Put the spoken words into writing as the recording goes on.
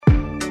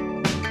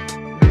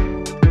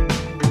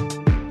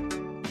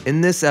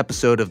In this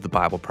episode of the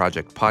Bible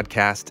Project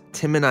podcast,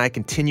 Tim and I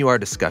continue our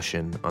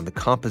discussion on the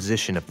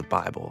composition of the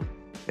Bible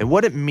and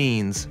what it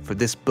means for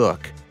this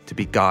book to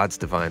be God's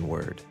divine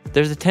word.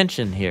 There's a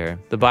tension here.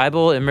 The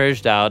Bible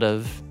emerged out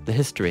of the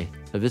history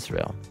of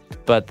Israel,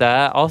 but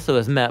that also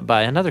is met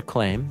by another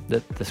claim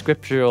that the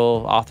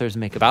scriptural authors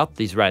make about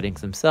these writings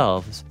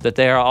themselves, that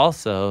they are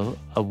also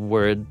a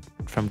word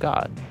from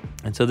God.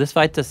 And so this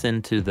fights us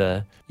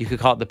into you could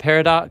call it the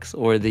paradox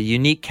or the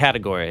unique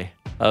category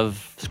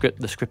of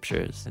the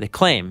scriptures. They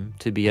claim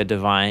to be a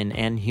divine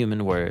and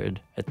human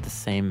word at the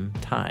same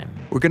time.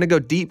 We're going to go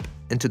deep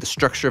into the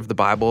structure of the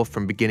Bible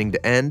from beginning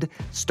to end,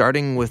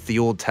 starting with the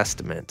Old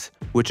Testament,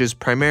 which is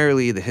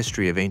primarily the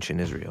history of ancient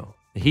Israel.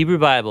 The Hebrew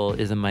Bible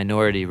is a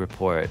minority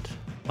report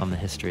on the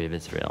history of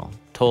Israel,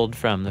 told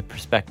from the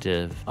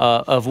perspective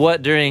of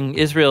what during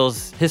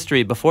Israel's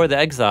history before the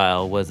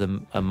exile was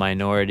a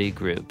minority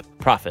group,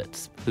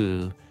 prophets,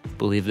 who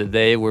believed that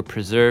they were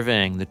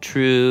preserving the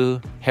true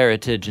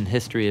heritage and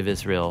history of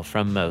Israel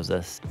from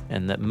Moses,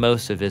 and that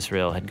most of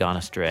Israel had gone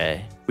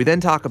astray. We then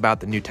talk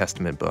about the New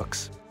Testament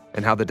books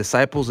and how the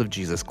disciples of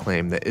Jesus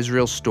claim that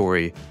Israel's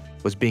story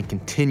was being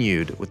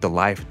continued with the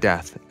life,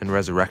 death, and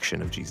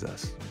resurrection of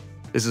Jesus.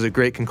 This is a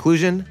great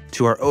conclusion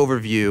to our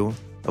overview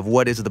of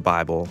what is the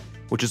Bible,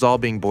 which is all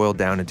being boiled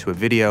down into a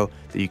video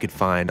that you could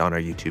find on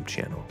our YouTube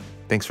channel.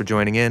 Thanks for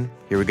joining in.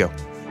 Here we go.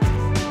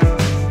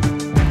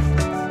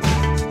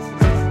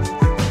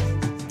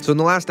 So in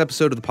the last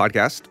episode of the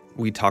podcast,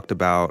 we talked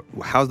about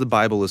how the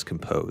Bible is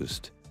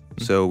composed.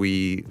 So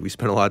we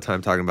spent a lot of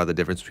time talking about the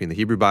difference between the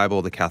Hebrew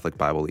Bible, the Catholic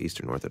Bible, the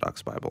Eastern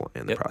Orthodox Bible,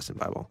 and the Protestant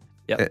Bible.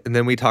 And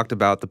then we talked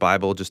about the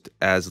Bible just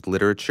as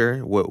literature.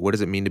 What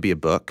does it mean to be a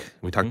book?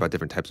 We talked about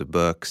different types of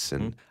books.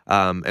 And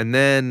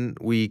then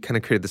we kind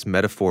of created this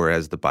metaphor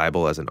as the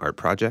Bible as an art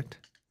project.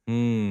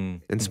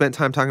 And spent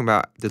time talking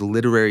about the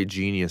literary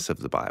genius of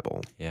the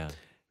Bible. Yeah.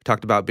 We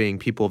talked about being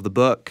people of the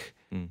book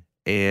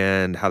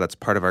and how that's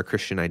part of our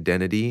Christian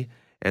identity.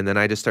 And then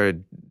I just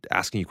started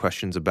asking you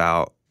questions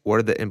about what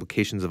are the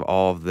implications of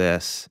all of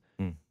this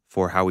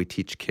for how we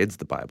teach kids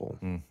the Bible.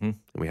 And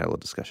we had a little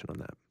discussion on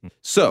that.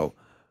 So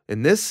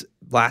in this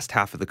last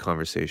half of the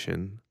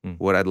conversation,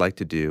 what I'd like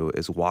to do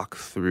is walk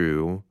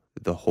through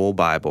the whole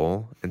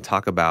Bible and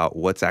talk about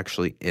what's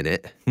actually in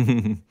it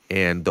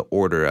and the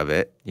order of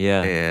it,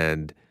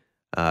 and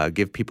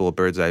give people a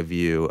bird's eye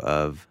view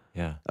of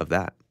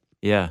that.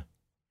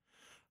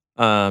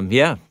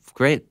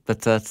 Great. But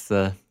that's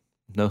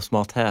no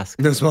small task.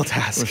 No small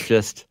task. Let's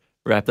just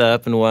wrap that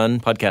up in one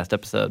podcast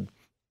episode.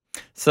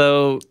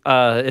 So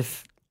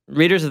if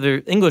readers of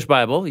the English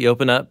Bible, you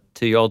open up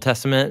to your Old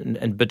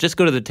Testament, but just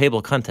go to the table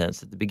of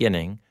contents at the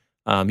beginning.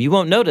 You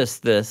won't notice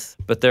this,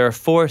 but there are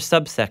 4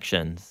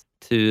 subsections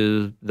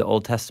to the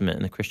Old Testament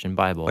in the Christian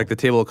Bible. Like the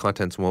table of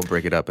contents won't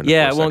break it up into 4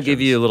 it sections. won't give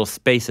you little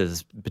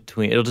spaces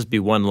between. It'll just be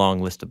one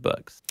long list of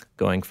books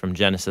going from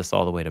Genesis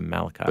all the way to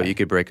Malachi. But you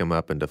could break them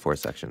up into 4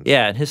 sections.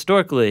 Yeah, and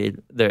historically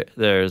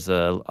there's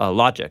a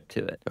logic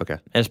to it. Okay.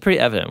 And it's pretty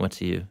evident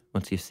once you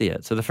see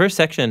it. So the first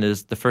section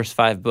is the first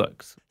 5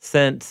 books,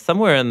 sent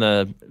somewhere in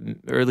the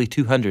early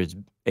 200s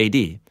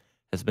AD,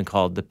 has been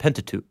called the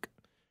Pentateuch,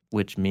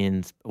 which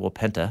means,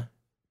 penta.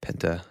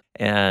 Penta.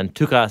 And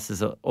tukos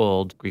is an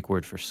old Greek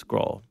word for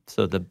scroll.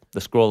 So the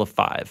scroll of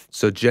 5.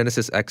 So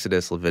Genesis,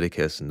 Exodus,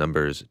 Leviticus,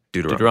 Numbers,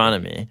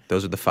 Deuteronomy.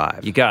 Those are the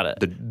 5. You got it.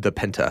 The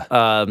Penta.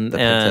 The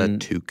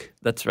Pentateuch.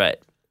 That's right.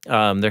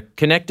 They're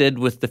connected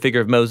with the figure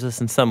of Moses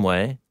in some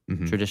way,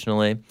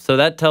 traditionally. So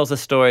that tells a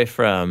story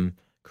from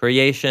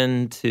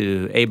creation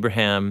to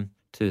Abraham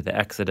to the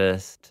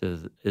Exodus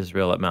to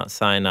Israel at Mount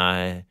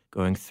Sinai,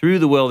 going through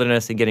the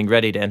wilderness and getting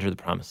ready to enter the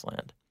Promised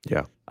Land.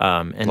 Yeah.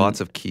 And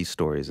lots of key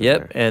stories in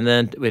there. And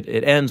then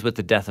it ends with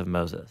the death of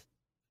Moses.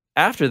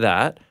 After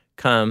that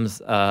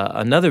comes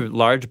another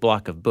large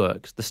block of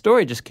books. The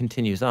story just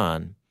continues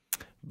on,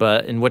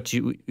 but in what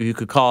you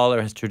could call,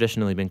 or has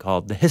traditionally been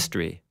called, the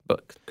history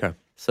book. Okay.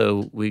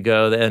 So we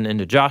go then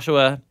into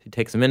Joshua, who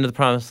takes them into the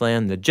Promised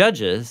Land. The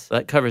Judges,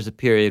 that covers a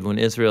period when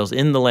Israel's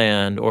in the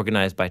land,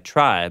 organized by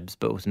tribes,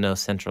 but with no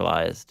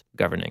centralized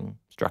governing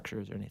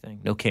structures or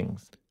anything, no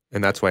kings.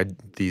 And that's why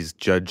these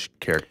judge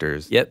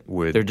characters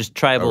they're just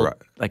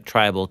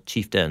tribal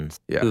chieftains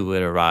who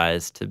would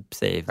arise to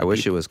save I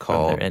wish it was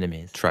called their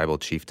enemies. Tribal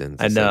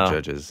chieftains I know. instead of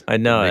judges. I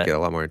know. Make it a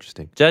lot more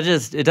interesting.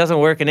 Judges, it doesn't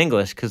work in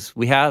English because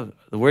we have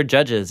the word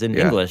judges in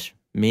English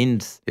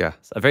means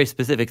a very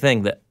specific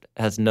thing that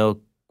has no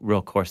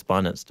real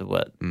correspondence to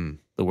what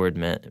the word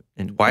meant.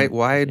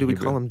 Why do we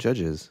call them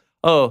judges?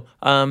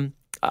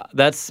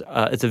 That's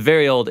it's a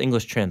very old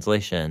English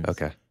translation.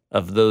 Okay.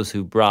 Of those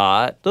who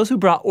brought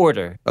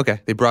order. Okay,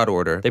 they brought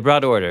order. They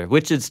brought order,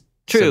 which is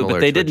true, Similar but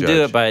they to a didn't do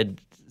judge. it by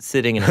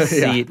sitting in a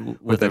seat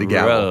with a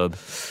robe.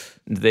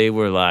 They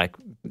were like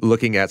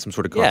looking at some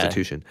sort of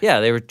constitution. Yeah,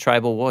 they were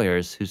tribal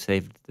warriors who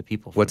saved the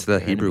people. What's the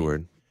Hebrew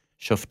word?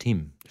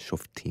 Shoftim.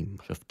 Shoftim.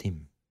 Shoftim.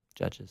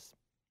 Judges.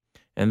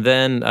 And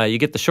then you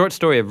get the short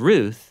story of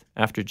Ruth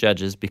after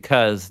Judges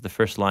because the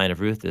first line of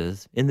Ruth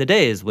is, in the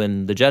days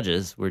when the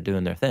judges were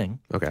doing their thing.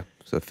 Okay,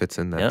 so it fits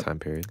in that time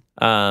period.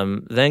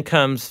 Then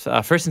comes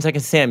 1st and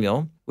 2nd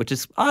Samuel, which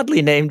is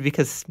oddly named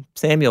because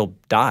Samuel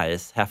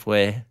dies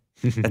halfway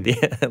at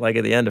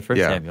the end of 1st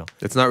Samuel.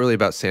 It's not really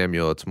about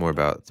Samuel, it's more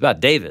about... It's about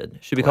David.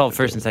 It should be called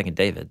 1st and 2nd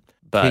David.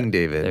 But King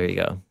David. There you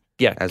go.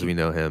 Yeah. As we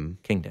know him.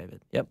 King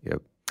David. Yep.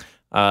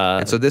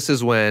 And so this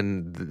is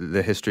when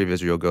the history of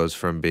Israel goes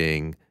from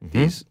being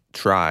these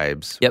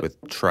tribes with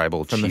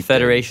tribal from chieftains. A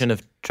federation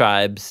of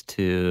tribes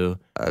to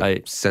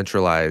a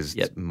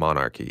centralized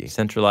monarchy.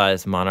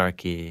 Centralized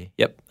monarchy.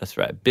 Yep, that's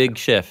right. Big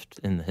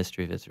shift in the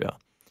history of Israel.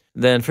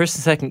 Then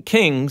 1st and 2nd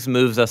Kings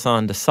moves us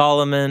on to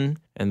Solomon,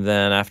 and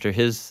then after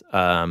his...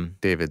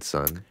 David's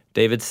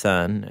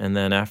son. And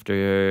then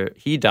after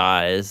he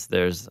dies,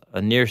 there's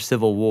a near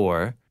civil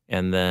war,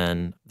 and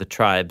then the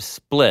tribes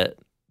split.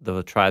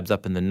 The tribes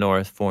up in the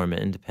north form an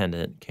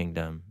independent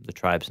kingdom. The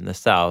tribes in the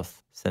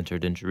south,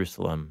 centered in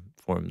Jerusalem,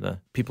 form the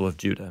people of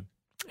Judah.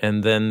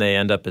 And then they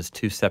end up as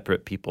two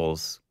separate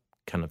peoples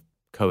kind of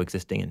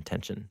coexisting in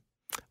tension.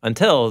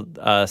 Until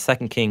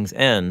 2 Kings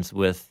ends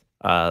with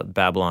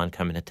Babylon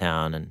coming to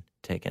town and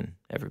taking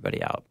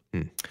everybody out.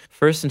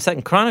 1st and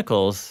 2nd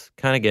Chronicles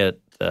kind of get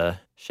the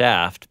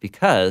shaft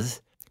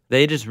because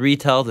they just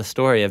retell the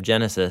story of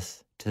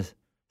Genesis to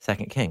 2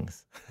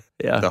 Kings.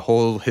 The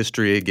whole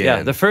history again.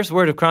 Yeah, the first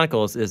word of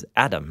Chronicles is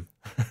Adam.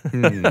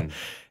 And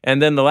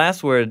then the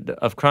last word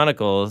of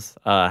Chronicles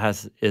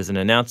is an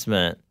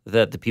announcement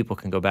that the people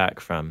can go back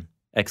from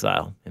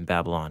exile in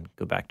Babylon,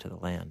 go back to the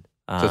land.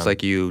 So it's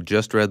like you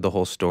just read the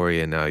whole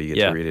story and now you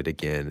get to read it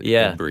again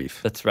in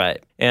brief. That's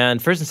right. And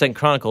 1st and 2nd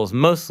Chronicles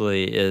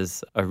mostly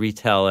is a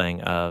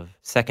retelling of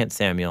 2nd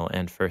Samuel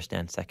and 1st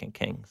and 2nd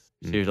Kings.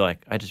 So you're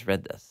like, I just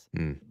read this.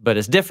 But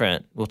it's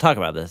different. We'll talk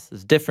about this.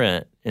 It's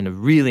different in a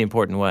really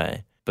important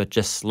way, but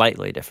just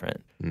slightly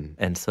different.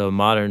 And so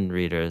modern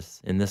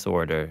readers in this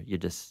order, you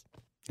just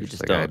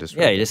don't.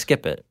 You just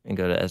skip it and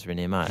go to Ezra and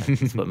Nehemiah.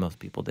 That's what most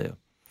people do.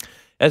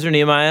 Ezra and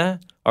Nehemiah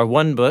are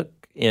one book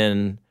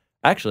in,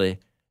 actually,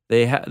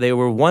 they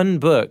were one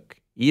book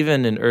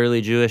even in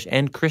early Jewish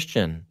and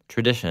Christian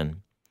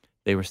tradition.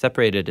 They were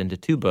separated into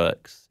two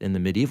books in the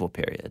medieval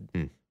period.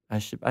 I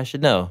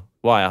should know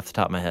why off the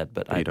top of my head,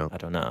 but I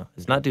don't know.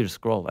 It's not due to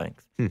scroll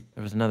length.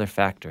 There was another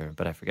factor,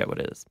 but I forget what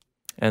it is.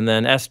 And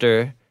then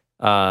Esther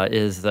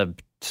is the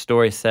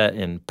story set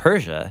in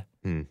Persia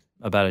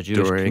about a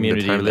Jewish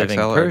community living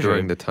in Persia. Or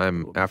during the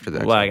time after the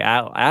exile? Like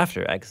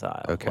after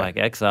exile. Okay. Like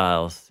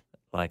exiles,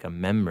 like a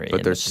memory.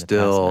 But there's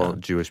still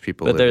Jewish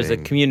people living. But there's a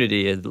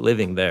community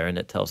living there, and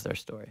it tells their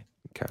story.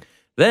 Okay.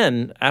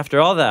 Then, after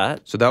all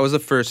that... So that was the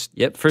first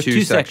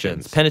two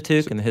sections.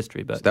 Pentateuch and the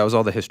history books. So that was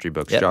all the history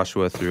books,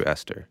 Joshua through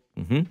Esther.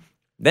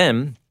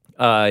 Then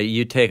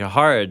you take a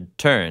hard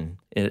turn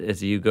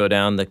as you go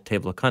down the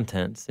table of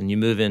contents, and you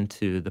move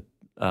into the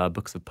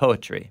books of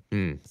poetry.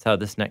 That's how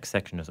this next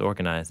section is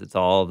organized. It's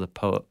all the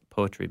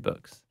poetry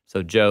books.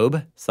 So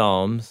Job,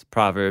 Psalms,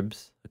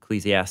 Proverbs,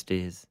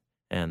 Ecclesiastes,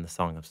 and the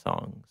Song of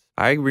Songs.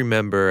 I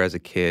remember as a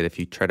kid, if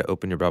you try to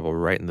open your Bible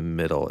right in the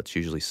middle, it's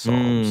usually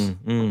Psalms.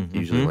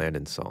 Usually land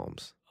in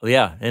Psalms. Oh,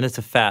 yeah, and it's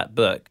a fat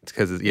book. It's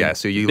because,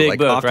 so you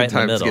like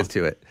oftentimes get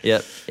to it.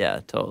 Yep,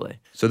 yeah, totally.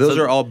 So those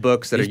are all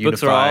books that are unified.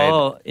 These books are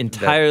all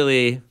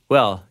entirely,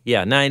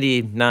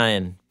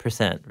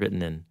 99%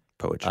 written in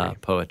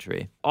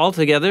poetry.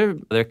 Altogether,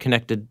 they're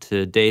connected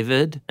to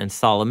David and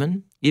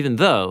Solomon, even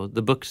though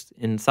the books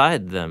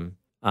inside them,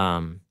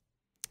 the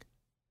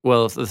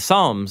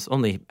Psalms,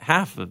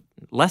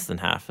 less than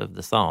half of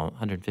the Psalm,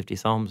 150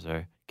 Psalms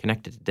are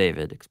connected to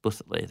David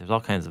explicitly. There's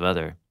all kinds of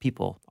other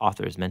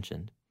authors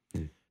mentioned.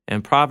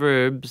 And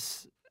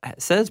Proverbs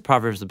says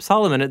Proverbs of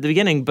Solomon at the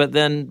beginning, but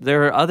then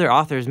there are other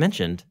authors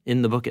mentioned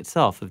in the book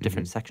itself of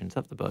different sections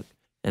of the book.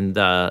 And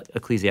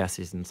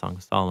Ecclesiastes and Song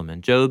of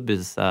Solomon. Job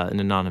is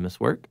an anonymous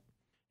work.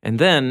 And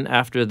then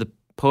after the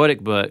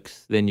poetic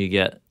books, then you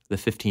get the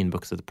 15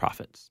 books of the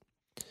prophets.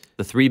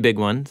 The three big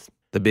ones.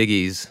 The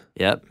biggies.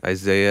 Yep.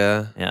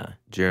 Isaiah,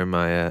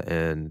 Jeremiah,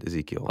 and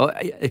Ezekiel. Oh,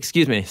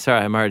 excuse me. Sorry,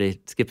 I'm already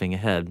skipping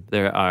ahead.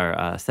 There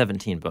are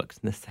 17 books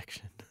in this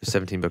section. There's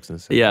 17 books in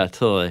this section? Yeah,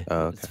 totally.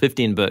 Oh, okay. It's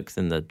 15 books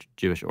in the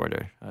Jewish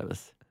order.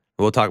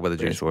 We'll talk about the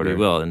Jewish order. We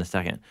will in a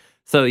second.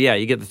 So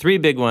you get the three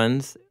big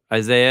ones,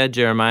 Isaiah,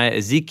 Jeremiah,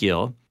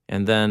 Ezekiel,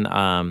 and then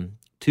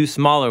two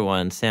smaller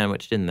ones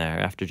sandwiched in there.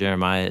 After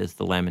Jeremiah is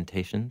the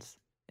Lamentations,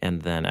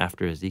 and then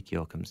after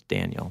Ezekiel comes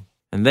Daniel.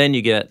 And then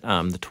you get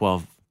the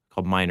 12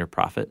 called minor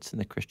prophets in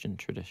the Christian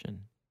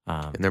tradition.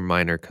 And they're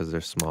minor because they're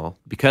small?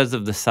 Because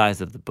of the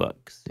size of the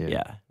books.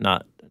 Yeah.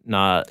 Not.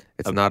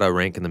 It's not a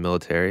rank in the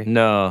military?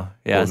 No.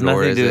 Yeah, it's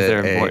nothing to do with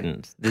their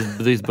importance.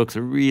 These books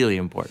are really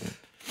important.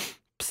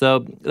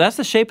 So that's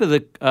the shape of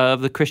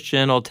the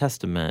Christian Old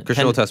Testament.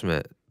 Old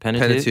Testament.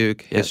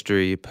 Pentateuch, yep.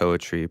 History,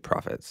 poetry,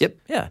 prophets. Yep,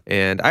 yeah.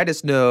 And I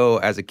just know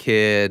as a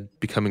kid,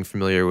 becoming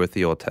familiar with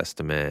the Old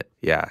Testament,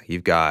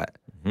 you've got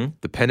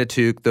the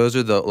Pentateuch. Those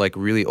are the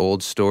really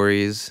old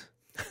stories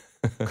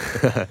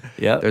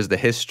Yeah. There's the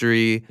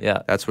history.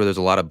 Yeah. That's where there's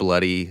a lot of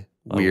bloody,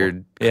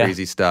 weird, yeah.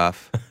 crazy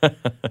stuff.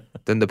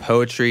 Then the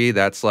poetry,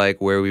 that's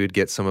like where we would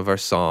get some of our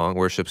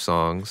worship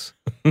songs.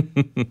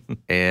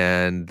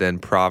 And then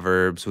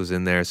Proverbs was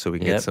in there, so we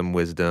can get some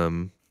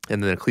wisdom.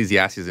 And then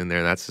Ecclesiastes is in there,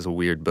 and that's just a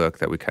weird book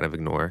that we kind of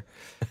ignore.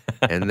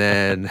 And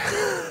then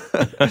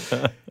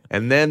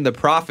and then the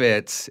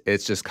prophets,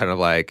 it's just kind of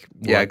like,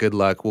 good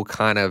luck. We'll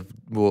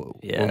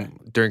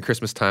during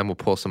Christmas time, we'll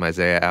pull some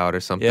Isaiah out or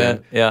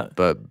something. Yeah.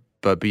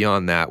 But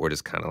beyond that, we're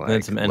just kind of like,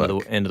 then some end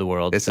of the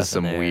world. This is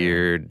some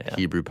weird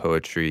Hebrew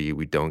poetry.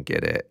 We don't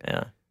get it.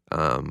 Yeah.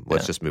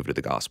 Let's just move to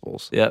the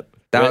Gospels. Yep.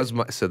 That's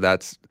my understanding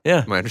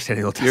of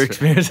the Old Testament. Your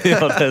experience in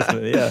the Old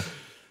Testament, yeah.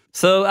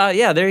 So,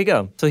 there you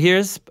go. So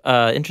here's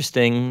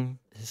interesting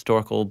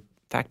historical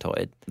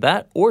factoid.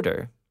 That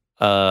order,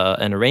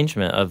 an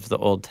arrangement of the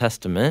Old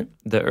Testament,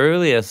 the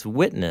earliest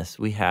witness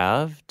we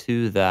have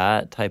to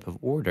that type of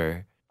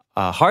order,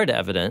 hard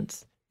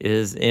evidence,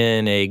 is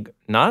in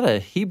not a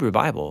Hebrew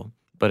Bible,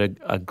 but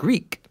a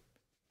Greek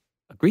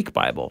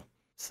Bible.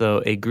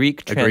 So a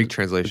Greek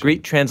translation.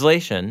 Greek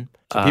translation.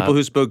 So people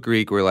who spoke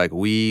Greek were like,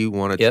 we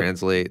want to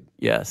translate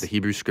the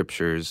Hebrew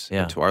scriptures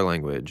into our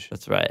language.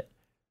 That's right.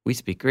 We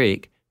speak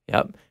Greek.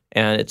 Yep.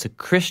 And it's a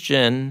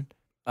Christian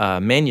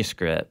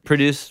manuscript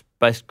produced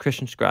by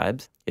Christian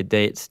scribes. It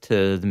dates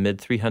to the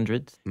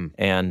mid-300s.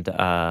 And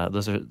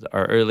those are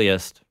our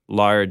earliest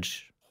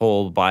large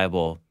whole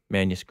Bible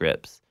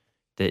manuscripts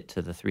date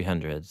to the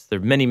 300s. There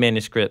are many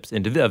manuscripts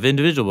of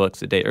individual books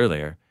that date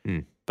earlier,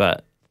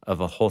 but of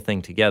a whole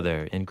thing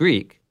together in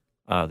Greek,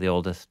 the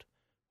oldest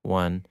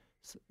one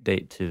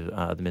date to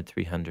the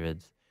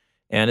mid-300s.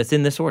 And it's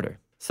in this order.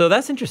 So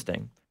that's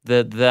interesting.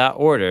 That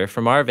order,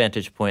 from our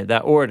vantage point,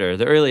 the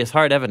earliest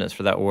hard evidence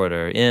for that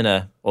order in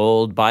an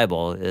old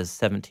Bible is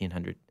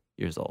 1,700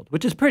 years old,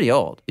 which is pretty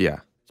old. Yeah.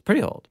 It's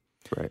pretty old.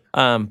 Right.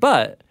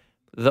 But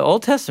the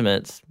Old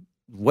Testament's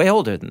way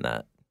older than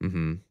that.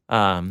 Mm-hmm.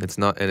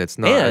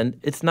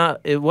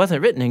 It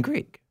wasn't written in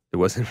Greek. It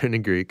wasn't written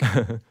in Greek.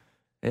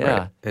 Yeah.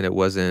 Right. And it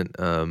wasn't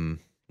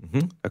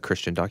a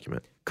Christian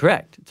document.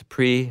 Correct. It's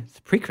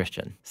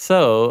pre-Christian.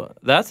 So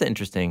that's an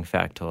interesting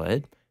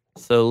factoid.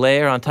 So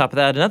layer on top of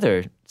that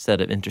another set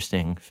of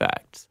interesting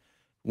facts.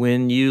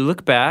 When you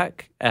look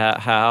back at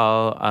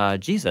how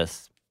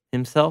Jesus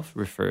himself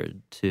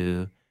referred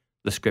to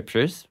the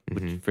scriptures,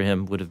 which for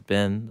him would have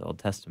been the Old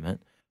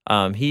Testament,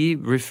 he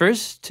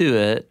refers to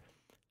it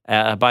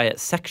by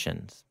its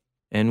sections.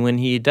 And when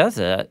he does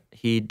it,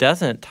 he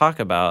doesn't talk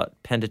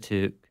about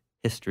Pentateuch,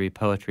 history,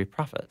 poetry,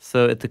 prophets.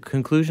 So at the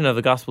conclusion of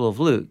the Gospel of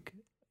Luke,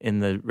 in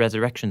the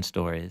resurrection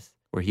stories,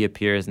 where he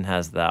appears and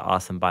has that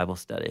awesome Bible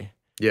study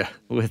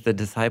with the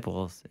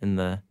disciples in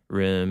the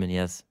room, and he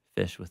has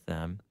fish with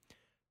them.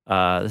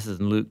 This is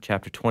in Luke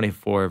chapter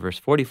 24, verse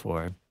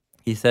 44.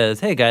 He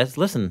says, hey guys,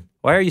 listen,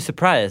 why are you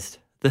surprised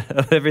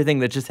of everything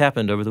that just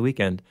happened over the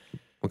weekend?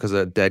 Because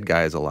a dead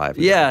guy is alive.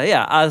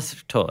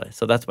 Totally.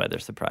 So that's why they're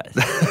surprised.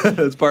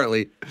 That's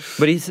partly.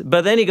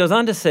 But then he goes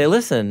on to say,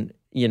 listen,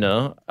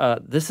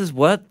 this is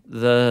what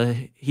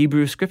the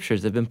Hebrew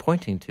scriptures have been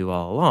pointing to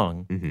all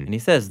along. And he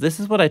says, this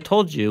is what I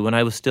told you when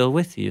I was still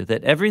with you,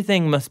 that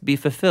everything must be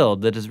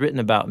fulfilled that is written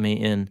about me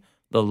in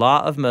the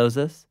law of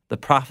Moses, the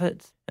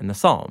prophets, and the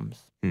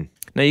Psalms.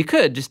 Now, you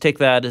could just take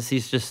that as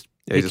he's just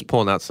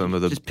pulling out some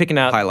of the picking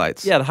out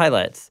highlights. Yeah, the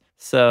highlights.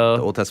 So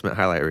the Old Testament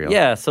highlight reel.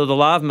 Yeah, so the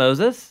law of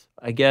Moses,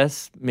 I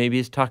guess maybe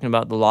he's talking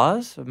about the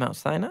laws of Mount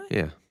Sinai.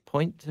 Yeah.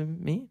 Point to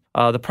me.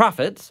 The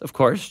prophets, of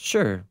course,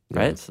 sure,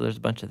 right? Yeah. So there's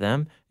a bunch of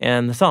them,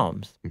 and the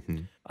Psalms.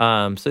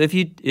 So if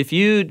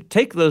you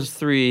take those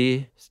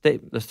three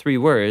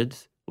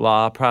words,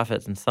 law,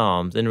 prophets, and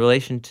Psalms, in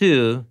relation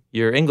to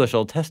your English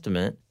Old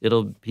Testament,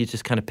 he's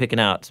just kind of picking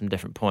out some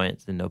different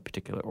points in no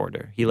particular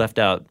order. He left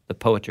out the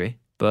poetry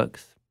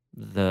books.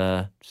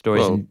 The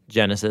stories in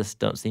Genesis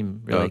don't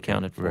seem really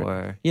accounted for.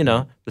 Right.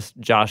 The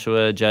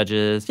Joshua,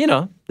 Judges,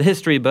 the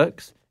history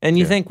books. And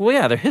you think, well,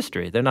 yeah, they're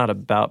history. They're not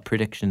about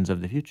predictions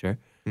of the future.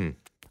 I'm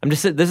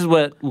just saying, this is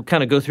what will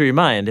kind of go through your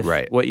mind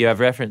if what you have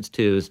reference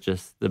to is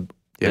just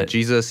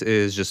Jesus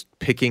is just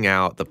picking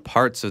out the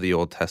parts of the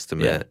Old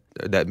Testament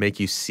that make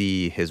you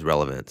see his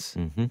relevance.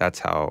 That's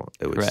how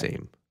it would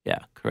seem. Yeah,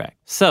 correct.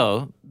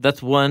 So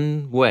that's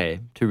one way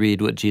to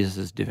read what Jesus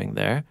is doing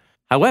there.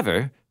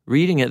 However,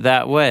 reading it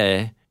that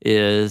way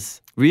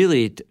is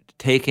really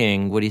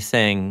taking what he's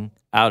saying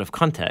out of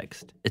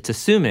context. It's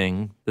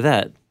assuming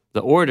that the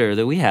order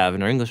that we have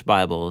in our English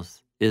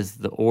Bibles is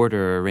the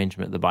order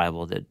arrangement of the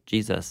Bible that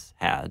Jesus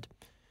had.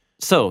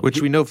 So,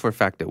 which we know for a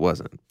fact it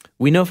wasn't.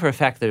 We know for a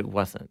fact that it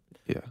wasn't.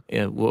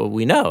 Yeah. What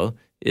we know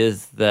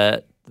is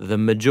that the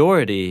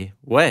majority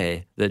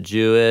way that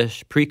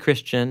Jewish,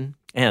 pre-Christian,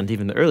 and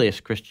even the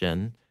earliest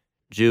Christian,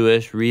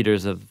 Jewish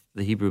readers of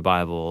the Hebrew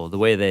Bible, the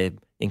way they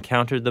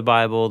encountered the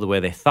Bible, the way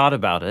they thought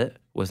about it,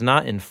 was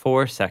not in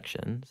 4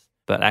 sections,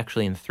 but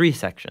actually in 3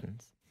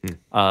 sections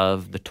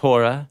of the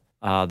Torah,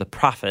 the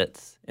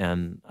prophets,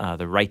 and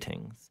the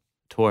writings.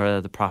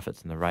 Torah, the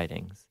prophets, and the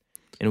writings.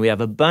 And we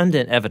have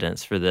abundant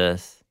evidence for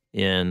this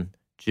in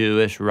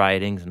Jewish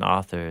writings and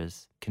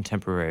authors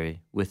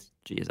contemporary with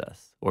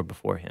Jesus or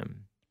before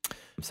him.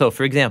 So,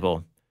 for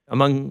example,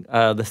 among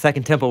the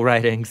Second Temple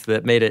writings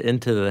that made it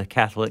into the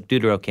Catholic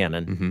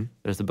Deuterocanon,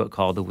 there's a book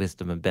called The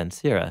Wisdom of Ben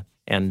Sira.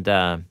 And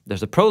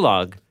there's a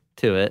prologue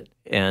to it.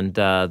 And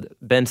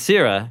Ben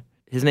Sira,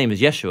 his name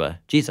is Yeshua,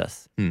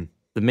 Jesus.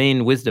 The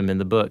main wisdom in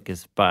the book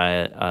is by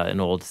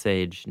an old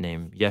sage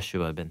named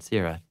Yeshua ben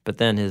Sira. But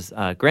then his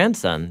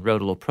grandson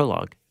wrote a little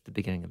prologue at the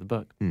beginning of the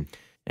book.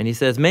 And he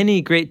says,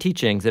 many great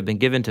teachings have been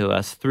given to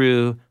us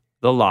through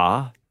the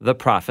law, the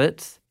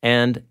prophets,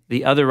 and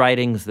the other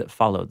writings that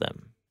follow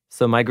them.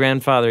 So my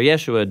grandfather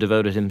Yeshua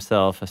devoted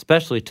himself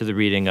especially to the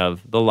reading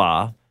of the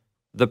law,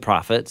 the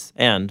prophets,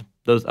 and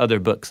those other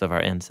books of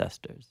our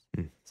ancestors.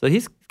 So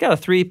he's got a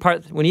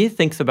three-part, when he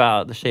thinks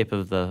about the shape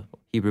of the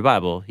Hebrew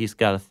Bible, he's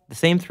got the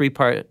same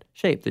three-part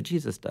shape that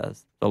Jesus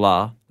does. The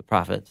law, the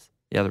prophets,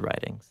 the other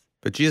writings.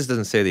 But Jesus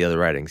doesn't say the other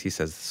writings. He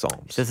says the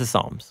Psalms. He says the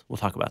Psalms. We'll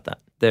talk about that.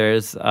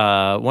 There's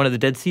one of the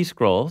Dead Sea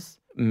Scrolls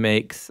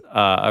makes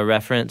a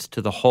reference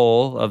to the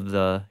whole of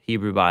the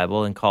Hebrew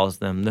Bible and calls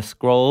them the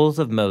scrolls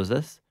of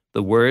Moses,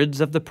 the words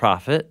of the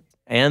prophet,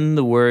 and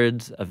the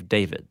words of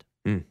David.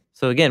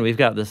 So again, we've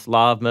got this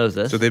law of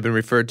Moses. So they've been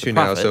referred to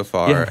now so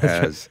far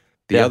as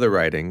the other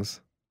writings,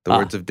 the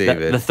words of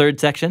David. The third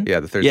section?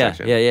 Yeah, the third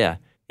section. Yeah.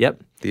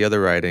 Yep. The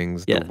other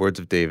writings, the words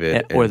of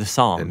David. Or the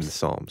Psalms. And the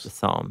Psalms. The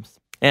Psalms.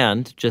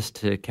 And just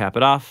to cap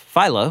it off,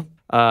 Philo,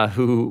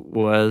 who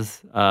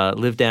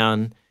lived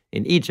down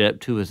in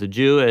Egypt, who was a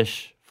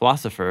Jewish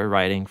philosopher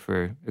writing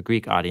for a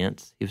Greek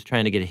audience. He was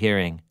trying to get a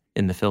hearing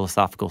in the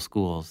philosophical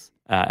schools,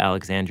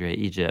 Alexandria,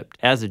 Egypt,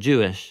 as a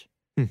Jewish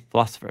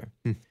philosopher.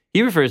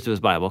 He refers to his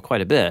Bible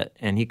quite a bit,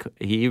 and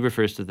he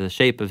refers to the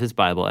shape of his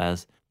Bible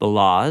as the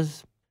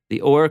laws,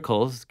 the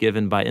oracles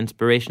given by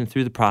inspiration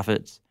through the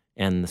prophets,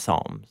 and the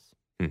Psalms,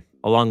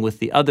 along with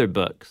the other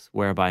books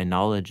whereby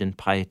knowledge and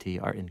piety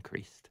are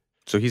increased.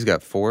 So he's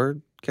got 4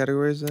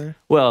 categories there?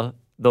 Well,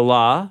 the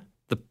law,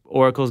 the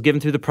oracles given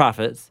through the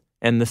prophets,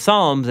 and the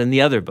Psalms and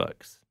the other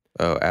books.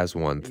 Oh, as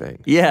one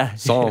thing. Yeah.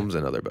 Psalms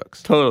and other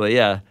books. Totally,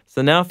 yeah.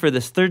 So now for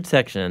this third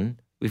section,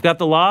 we've got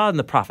the law and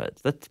the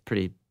prophets. That's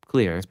pretty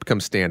clear. It's become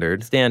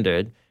standard.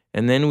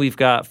 And then we've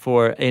got,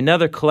 for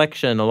another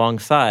collection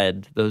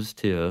alongside those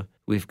two,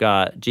 we've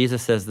got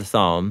Jesus Says the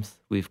Psalms,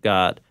 we've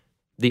got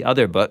the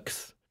other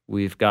books,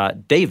 we've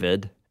got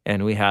David,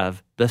 and we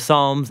have the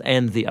Psalms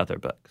and the other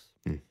books.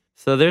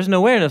 So there's an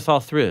awareness all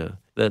through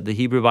that the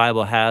Hebrew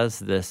Bible has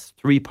this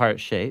 3-part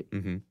shape,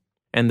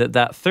 and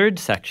that third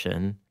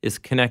section is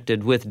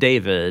connected with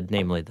David,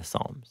 namely the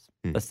Psalms.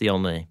 That's the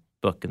only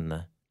book in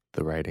the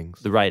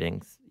writings. The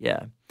writings,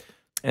 yeah.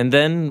 And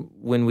then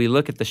when we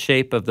look at the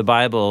shape of the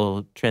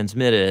Bible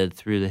transmitted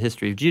through the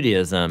history of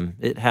Judaism,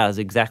 it has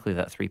exactly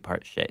that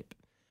 3-part shape.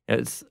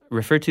 It's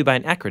referred to by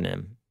an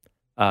acronym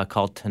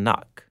called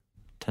Tanakh,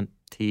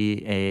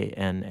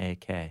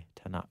 T-A-N-A-K,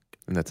 Tanakh.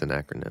 And that's an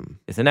acronym.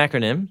 It's an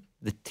acronym.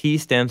 The T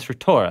stands for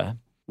Torah,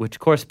 which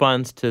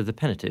corresponds to the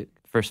Pentateuch,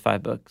 first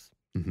 5 books.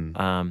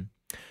 But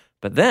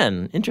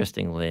then,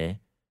 interestingly,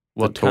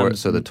 the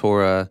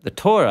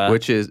Torah,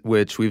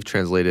 which we've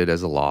translated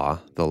as the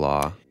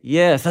law.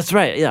 Yes, that's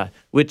right. Yeah,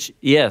 which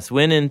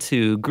went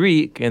into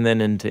Greek and then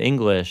into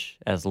English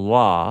as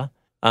law.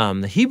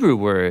 The Hebrew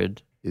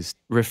word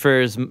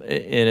refers in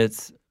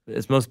its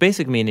most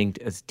basic meaning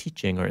as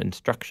teaching or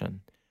instruction.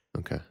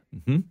 Okay.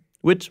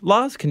 Which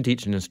laws can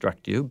teach and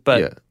instruct you,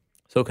 but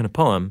so can a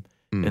poem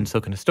and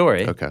so can a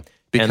story. Okay.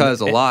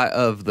 Because a lot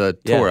of the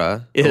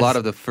Torah, a lot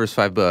of the first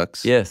 5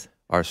 books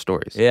are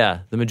stories. Yeah.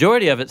 The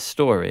majority of it's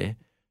story.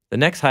 The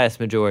next highest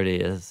majority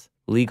is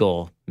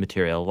legal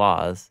material,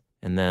 laws.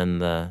 And then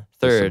the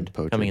third,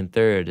 coming in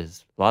third,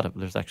 is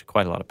there's actually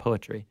quite a lot of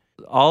poetry.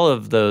 All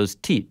of those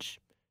teach,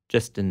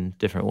 just in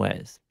different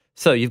ways.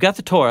 So you've got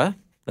the Torah,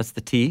 that's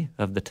the T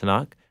of the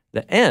Tanakh.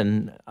 The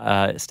N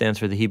stands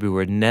for the Hebrew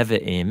word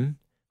nevi'im,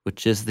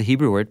 which is the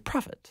Hebrew word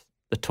prophet.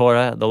 The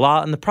Torah, the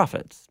law, and the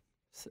prophets.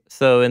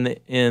 So in the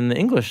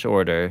English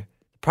order,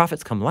 the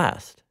prophets come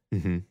last.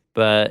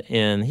 But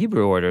in the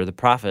Hebrew order, the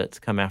prophets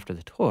come after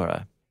the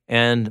Torah.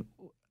 And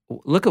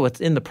look at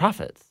what's in the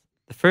prophets.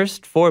 The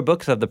first 4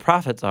 books of the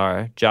prophets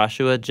are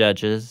Joshua,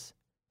 Judges,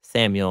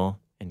 Samuel,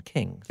 and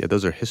Kings. Yeah,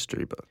 those are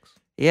history books.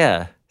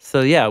 Yeah.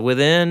 So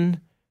within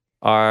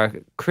our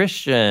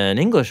Christian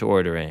English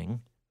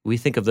ordering, we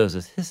think of those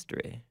as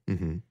history.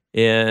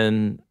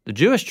 In the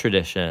Jewish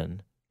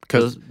tradition,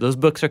 those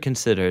books are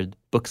considered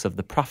books of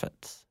the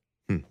prophets.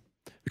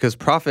 Because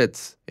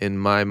prophets, in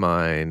my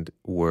mind,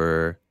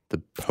 were the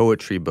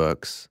poetry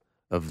books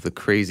of the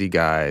crazy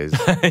guys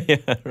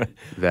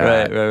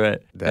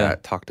that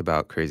talked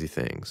about crazy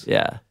things.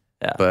 Yeah.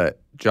 But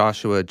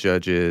Joshua,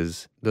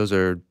 Judges, those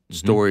are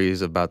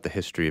stories about the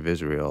history of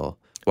Israel.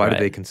 Why do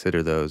they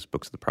consider those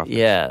books of the prophets?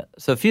 Yeah.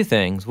 So a few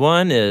things.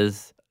 One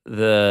is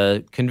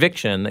the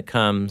conviction that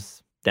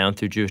comes down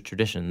through Jewish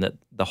tradition that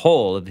the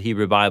whole of the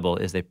Hebrew Bible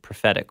is a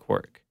prophetic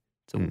work.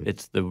 So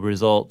it's the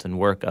result and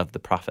work of the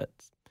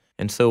prophets.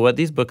 And so what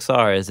these books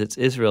are is it's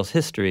Israel's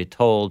history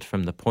told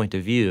from the point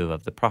of view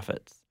of the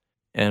prophets.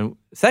 And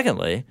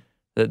secondly,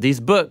 that these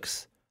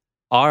books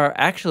are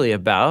actually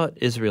about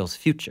Israel's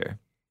future.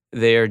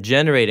 They are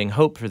generating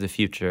hope for the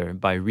future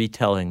by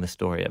retelling the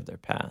story of their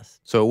past.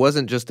 So it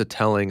wasn't just a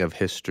telling of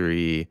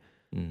history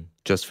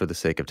just for the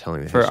sake of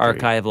telling the For history.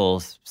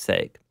 archival's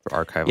sake. For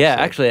archival Yeah,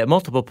 sake. actually, at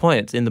multiple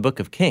points in the Book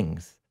of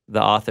Kings,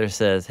 the author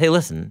says, hey,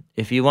 listen,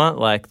 if you want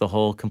like the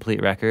whole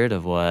complete record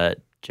of what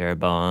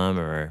Jeroboam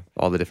or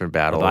all the different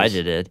battles.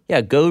 Abijah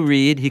did, go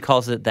read, he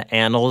calls it the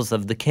Annals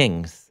of the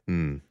Kings.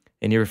 Mm.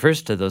 And he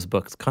refers to those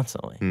books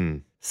constantly.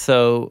 Mm.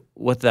 So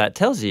what that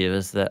tells you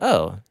is that,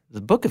 the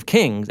Book of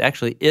Kings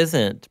actually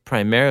isn't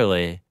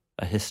primarily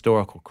a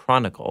historical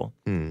chronicle.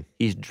 Mm.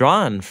 He's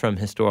drawn from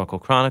historical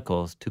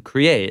chronicles to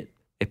create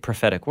a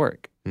prophetic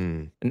work,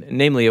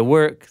 namely a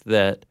work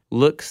that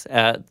looks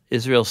at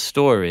Israel's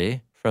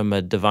story from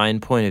a divine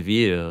point of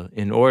view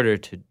in order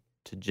to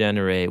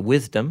generate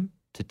wisdom,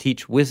 to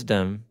teach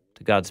wisdom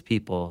to God's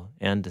people,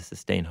 and to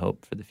sustain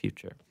hope for the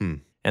future.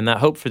 And that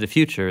hope for the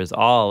future is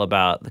all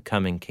about the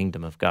coming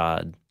kingdom of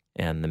God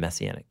and the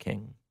Messianic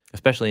King,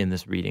 especially in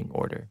this reading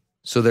order.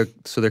 So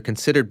they're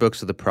considered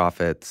books of the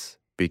prophets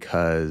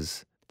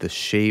because the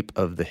shape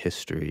of the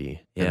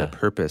history and the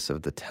purpose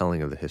of the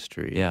telling of the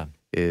history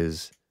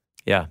is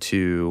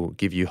to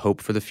give you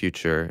hope for the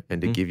future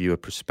and to give you a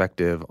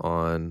perspective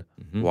on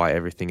why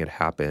everything had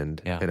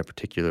happened in a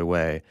particular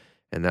way.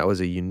 And that was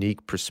a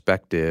unique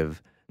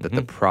perspective that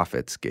the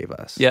prophets gave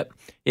us. Yep.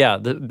 Yeah,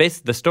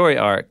 the story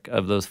arc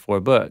of those 4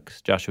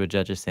 books, Joshua,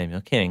 Judges, Samuel,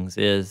 Kings,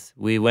 is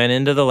we went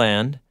into the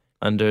land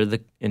on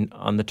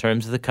the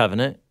terms of the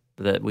covenant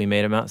that we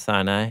made at Mount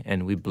Sinai,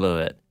 and we blew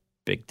it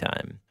big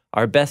time.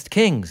 Our best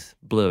kings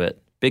blew it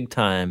big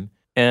time,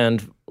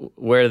 and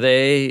where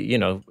they,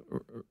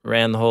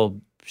 ran the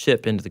whole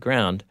ship into the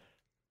ground,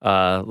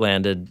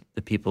 landed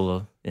the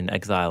people in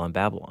exile in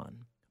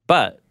Babylon.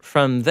 But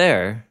from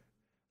there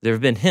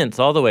have been hints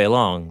all the way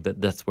along that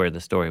that's where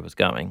the story was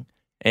going,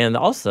 and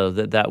also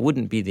that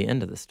wouldn't be the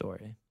end of the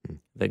story,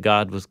 that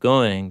God was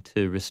going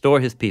to restore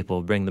his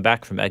people, bring them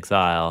back from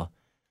exile,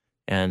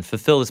 and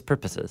fulfill his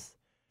purposes.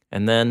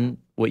 And then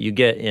what you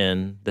get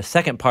in the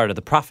second part of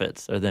the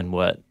prophets are then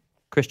what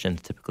Christians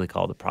typically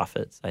call the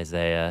prophets,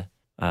 Isaiah,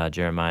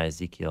 Jeremiah,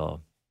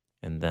 Ezekiel,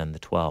 and then the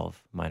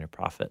 12 minor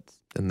prophets.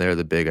 And they're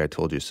the big I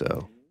told you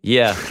so.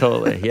 Yeah,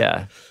 totally,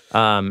 yeah.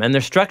 And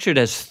they're structured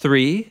as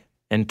 3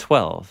 and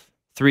 12.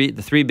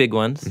 The 3 big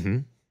ones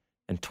and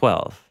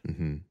 12.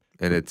 Mm-hmm.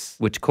 And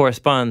which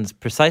corresponds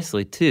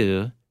precisely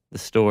to the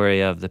story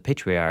of the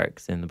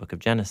patriarchs in the book of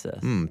Genesis.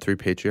 3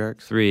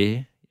 patriarchs?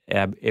 3,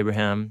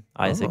 Abraham,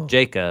 Isaac,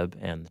 Jacob,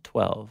 and the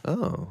 12.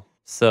 Oh.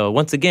 So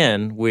once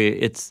again,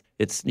 it's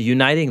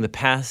uniting the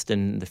past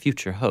and the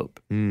future hope.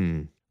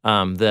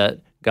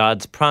 That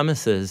God's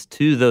promises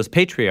to those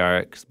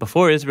patriarchs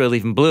before Israel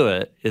even blew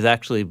it is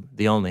actually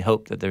the only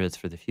hope that there is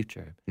for the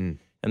future.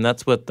 And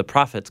that's what the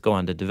prophets go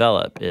on to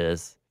develop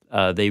is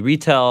they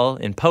retell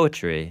in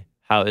poetry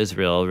how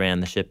Israel ran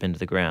the ship into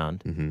the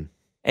ground,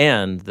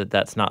 and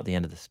that's not the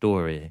end of the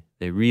story.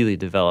 They really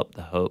develop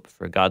the hope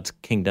for God's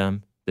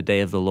kingdom, the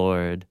day of the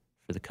Lord,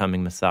 for the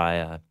coming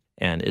Messiah,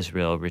 and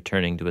Israel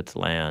returning to its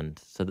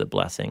land so that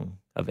blessing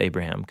of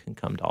Abraham can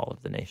come to all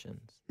of the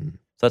nations.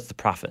 So that's the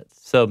prophets.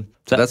 So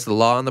that's the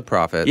law and the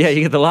prophets. Yeah,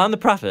 you get the law and the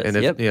prophets.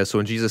 And so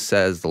when Jesus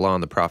says the law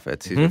and the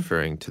prophets, he's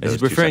referring to those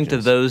He's referring two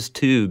to those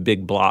 2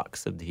 big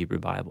blocks of the Hebrew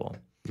Bible.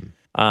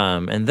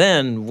 And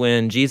then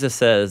when Jesus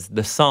says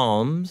the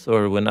Psalms,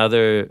 or when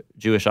other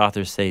Jewish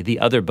authors say the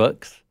other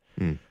books,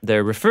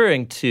 they're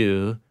referring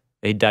to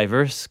a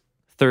diverse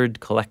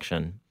third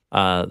collection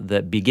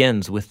that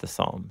begins with the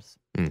Psalms.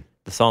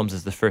 The Psalms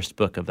is the first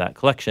book of that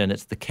collection.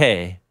 It's the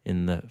K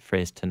in the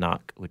phrase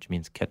Tanakh, which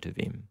means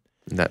Ketuvim.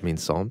 And that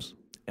means Psalms?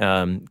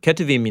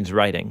 Ketuvim means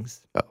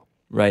writings. Oh.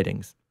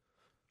 Writings.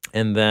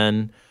 And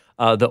then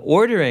the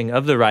ordering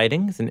of the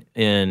writings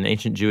in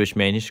ancient Jewish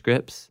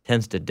manuscripts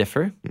tends to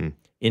differ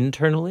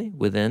internally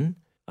within,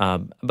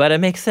 but it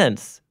makes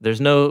sense.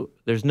 There's no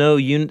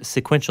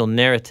sequential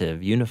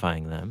narrative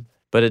unifying them,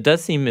 but it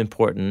does seem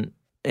important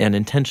and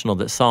intentional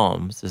that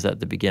Psalms is at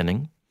the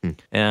beginning.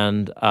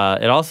 And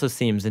it also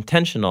seems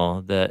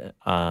intentional that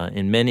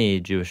in many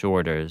Jewish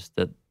orders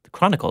that the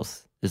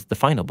Chronicles is the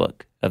final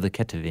book of the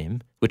Ketuvim,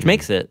 which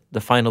makes it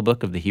the final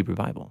book of the Hebrew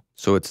Bible.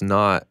 So it's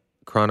not,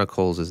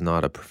 Chronicles is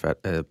not a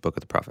book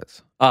of the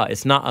prophets.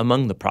 It's not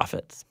among the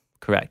prophets,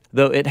 correct.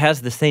 Though it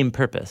has the same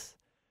purpose.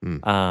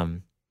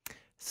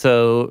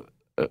 So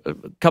a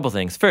couple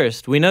things.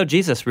 First, we know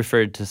Jesus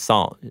referred to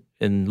Psalm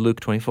in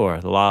Luke 24,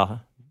 the law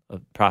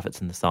of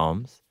prophets and the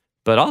Psalms,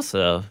 but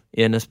also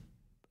in a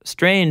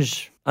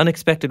strange,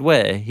 unexpected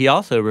way, he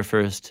also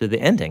refers to the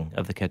ending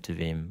of the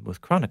Ketuvim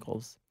with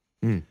Chronicles.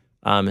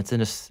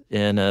 It's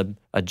in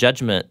a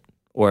judgment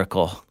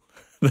oracle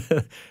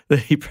that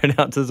he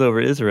pronounces over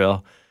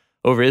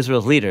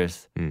Israel's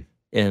leaders.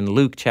 In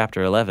Luke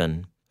chapter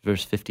 11,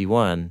 verse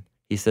 51,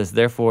 he says,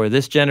 "Therefore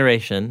this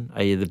generation,"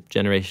 i.e. the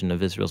generation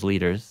of Israel's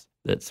leaders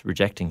that's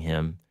rejecting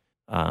him,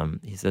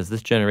 he says,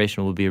 "This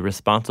generation will be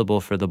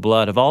responsible for the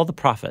blood of all the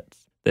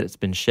prophets that it's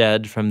been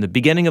shed from the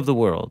beginning of the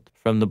world,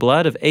 from the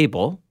blood of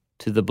Abel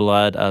to the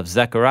blood of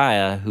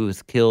Zechariah, who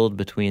was killed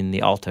between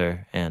the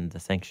altar and the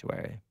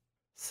sanctuary.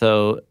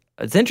 So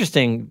it's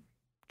interesting,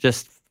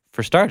 just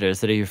for starters,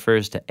 that he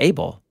refers to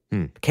Abel,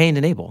 Cain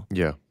and Abel.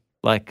 Yeah.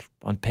 Like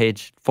on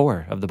page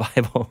 4 of the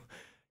Bible.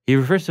 He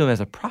refers to him as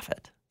a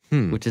prophet,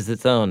 which is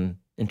its own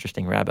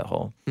interesting rabbit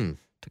hole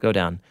to go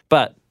down.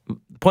 But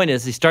the point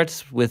is, he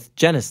starts with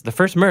Genesis, the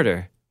first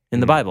murder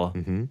in the Bible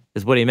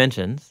is what he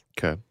mentions.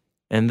 Okay.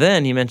 And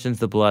then he mentions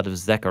the blood of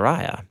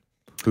Zechariah.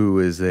 Who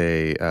is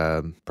a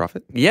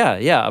prophet?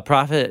 Yeah, a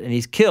prophet, and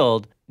he's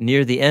killed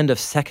near the end of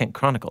 2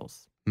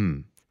 Chronicles.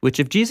 Which,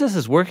 if Jesus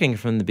is working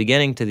from the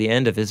beginning to the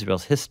end of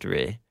Israel's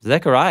history,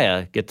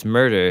 Zechariah gets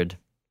murdered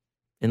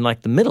in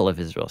like the middle of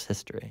Israel's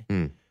history.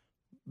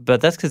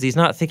 But that's because he's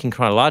not thinking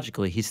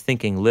chronologically, he's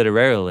thinking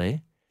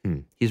literarily.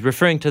 He's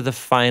referring to the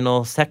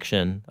final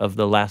section of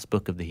the last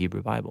book of the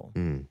Hebrew Bible.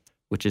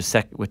 Which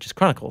is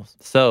Chronicles.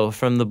 So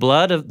from the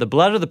blood of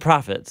the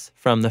prophets,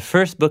 from the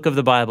first book of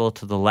the Bible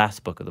to the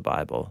last book of the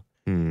Bible,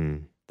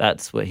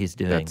 that's what he's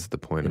doing. That's the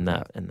point in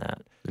of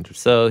that.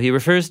 Interesting. So he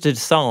refers to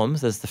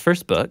Psalms as the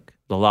first book,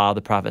 the Law,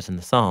 the Prophets, and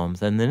the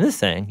Psalms, and in this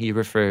thing he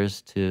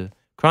refers to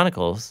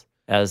Chronicles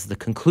as the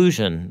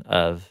conclusion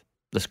of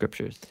the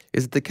Scriptures.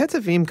 Is the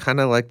Ketuvim kind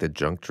of like the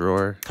junk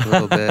drawer a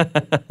little bit?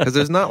 Because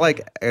there's not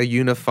like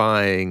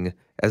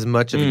as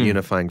much of a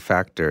unifying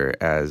factor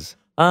as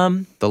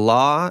the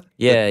law.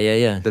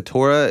 Yeah. The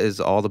Torah is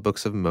all the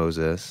books of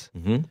Moses.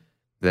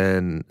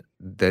 Then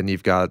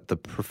you've got the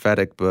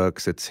prophetic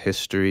books, it's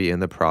history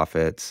and the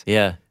prophets.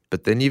 Yeah.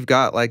 But then you've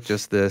got like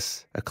just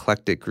this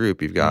eclectic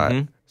group. You've got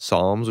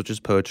Psalms, which is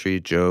poetry,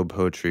 Job,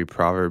 poetry,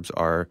 Proverbs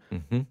are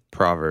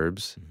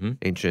Proverbs,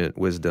 ancient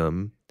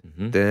wisdom.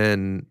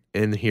 Then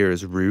in here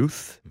is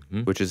Ruth,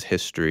 which is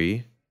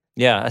history.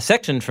 Yeah, a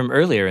section from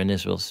earlier in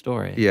Israel's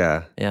story.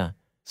 Yeah. Yeah.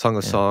 Song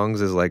of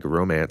Songs is like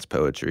romance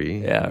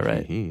poetry. Yeah,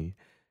 right.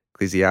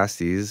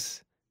 Ecclesiastes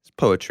is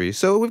poetry.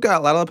 So we've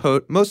got a lot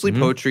of mostly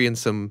poetry and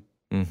some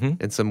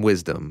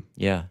wisdom.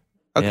 Yeah.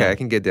 Okay, I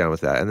can get down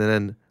with that. And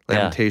then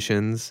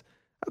Lamentations,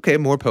 okay,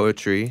 more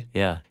poetry.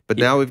 Yeah. But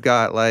now we've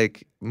got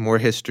like more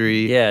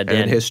history. Yeah, and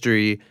then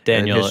history.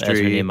 Daniel, and history,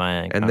 Ezra,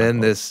 Nehemiah, and then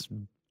this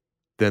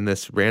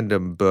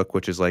random book,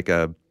 which is like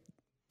the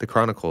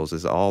Chronicles,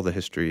 is all the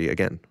history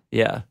again.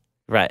 Yeah.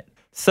 Right.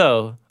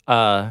 So,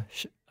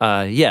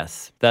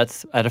 yes,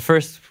 that's at a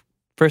first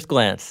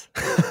glance.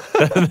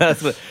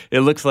 That's what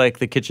it looks like,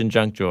 the kitchen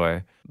junk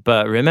drawer.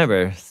 But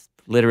remember,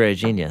 literary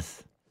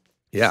genius.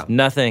 Yeah.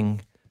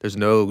 Nothing. There's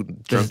no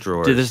junk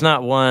drawer. There's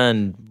not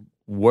one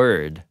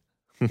word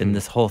in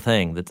this whole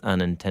thing that's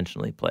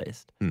unintentionally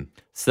placed.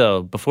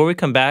 So before we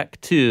come back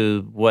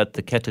to what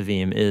the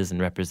Ketuvim is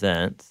and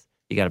represents,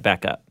 you got to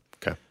back up.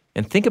 Okay.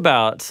 And think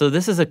about, so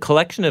this is a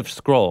collection of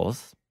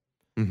scrolls.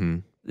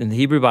 In the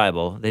Hebrew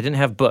Bible. They didn't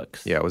have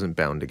books. Yeah, it wasn't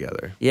bound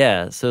together.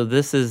 Yeah, so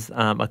this is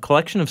a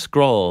collection of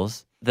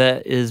scrolls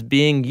that is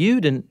being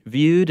viewed and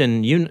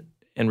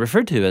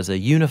referred to as a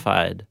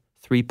unified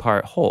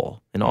 3-part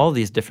whole in all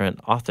these different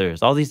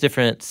authors, all these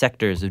different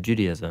sectors of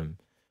Judaism,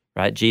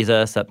 right?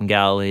 Jesus up in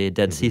Galilee,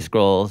 Dead Sea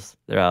Scrolls,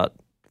 they're out,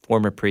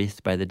 former priests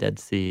by the Dead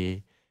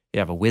Sea. You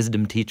have a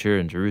wisdom teacher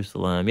in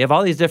Jerusalem. You have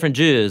all these different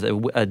Jews,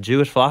 a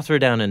Jewish philosopher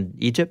down in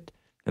Egypt,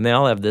 and they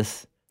all have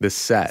this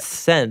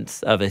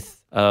sense of a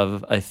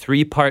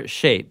 3-part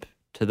shape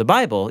to the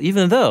Bible,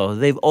 even though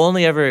they've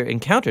only ever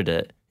encountered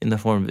it in the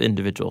form of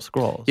individual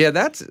scrolls. Yeah,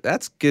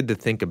 that's good to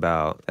think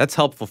about. That's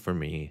helpful for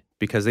me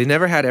because they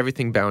never had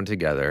everything bound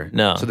together.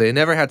 No. So they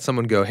never had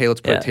someone go, hey,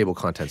 let's put table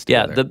contents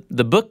together. Yeah,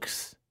 the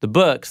books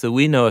that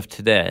we know of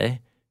today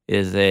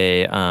is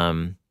it's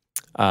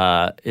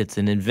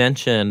an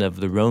invention of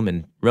the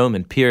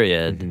Roman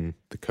period.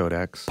 The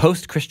Codex.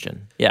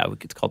 Post-Christian. Yeah,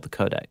 it's called the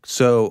Codex.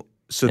 So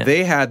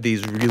they had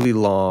these really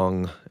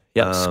long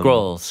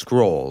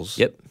scrolls.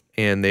 Yep.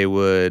 And they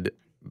would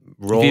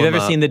roll If you've them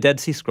ever up. seen the Dead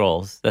Sea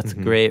Scrolls, that's a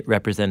great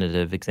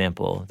representative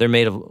example. They're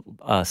made of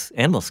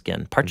animal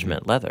skin,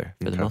 parchment, leather,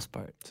 for the most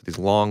part. So these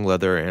long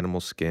leather, animal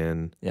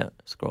skin. Yeah,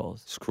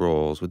 scrolls.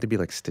 Scrolls. Would they be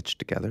like stitched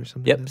together or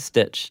something? Yep,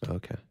 stitched.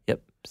 Okay.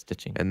 Yep,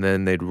 stitching. And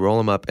then they'd roll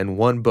them up, and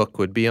one book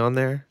would be on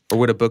there? Or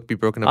would a book be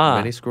broken up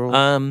into many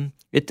scrolls?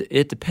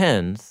 It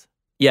depends.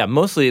 Yeah,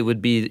 mostly it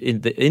would be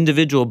the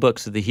individual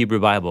books of the Hebrew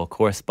Bible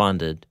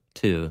corresponded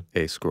to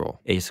a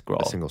scroll. A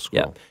scroll. A single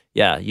scroll.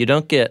 Yeah, you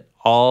don't get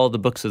all the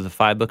books of the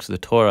 5 books of the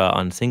Torah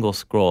on single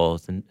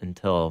scrolls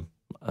until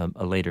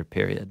a later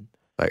period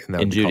Like, and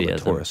that in would be Judaism. called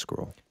a Torah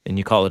scroll. And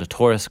you call it a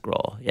Torah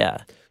scroll, yeah.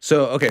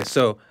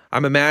 So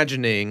I'm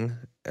imagining,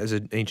 as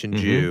an ancient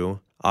Jew,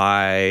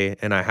 I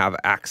have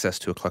access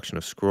to a collection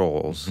of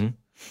scrolls.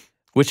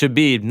 Which would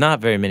be not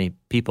very many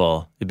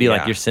people. It'd be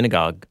like your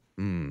synagogue.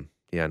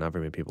 Yeah, not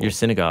very many people. Your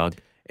synagogue.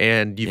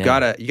 And you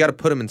gotta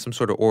put them in some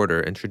sort of order.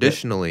 And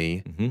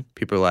traditionally,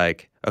 people are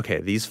like, okay,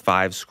 these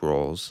 5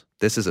 scrolls,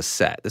 this is a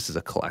set, this is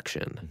a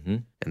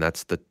collection, and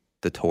that's the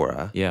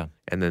Torah. Yeah.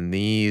 And then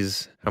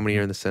these, how many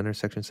are in the center?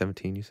 Section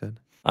 17, you said?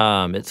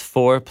 It's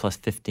 4 plus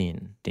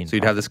 15. So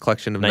you'd have this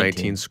collection of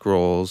 19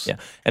 scrolls. Yeah.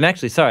 And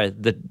actually, sorry,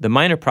 the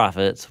minor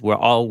prophets were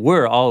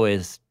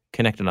always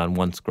connected on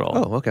one scroll.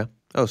 Oh, okay.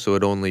 Oh, so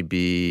it'd only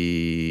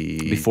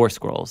be 4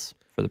 scrolls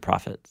for the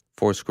prophets.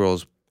 4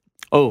 scrolls.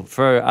 Oh,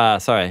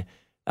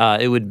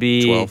 it would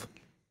be 12.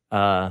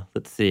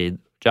 Let's see.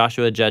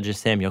 Joshua, Judges,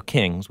 Samuel,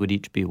 Kings would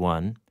each be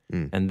 1.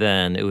 And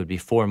then it would be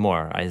 4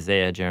 more,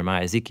 Isaiah,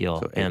 Jeremiah,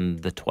 Ezekiel, and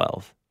the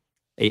 12.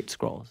 8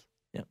 scrolls.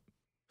 Yeah.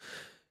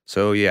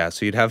 So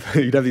you'd have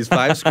these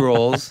 5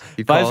 scrolls.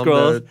 You'd 5 call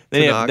scrolls. them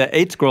Then you have the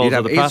 8 scrolls You'd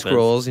have of the 8 prophets.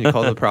 scrolls, and you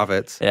call them the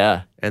prophets.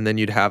 Yeah. And then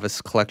you'd have a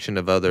collection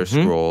of other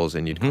scrolls,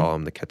 and you'd call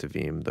them the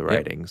Ketuvim, the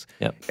writings.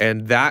 Yep.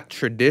 And that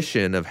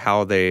tradition of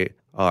how they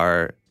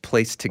are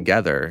placed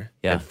together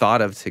and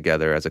thought of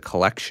together as a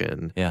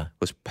collection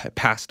was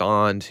passed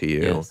on to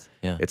you. Yes.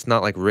 Yeah. It's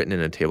not like written in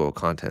a table of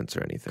contents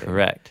or anything.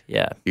 Correct.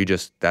 Yeah.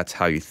 That's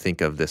how you think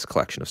of this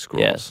collection of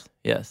scrolls.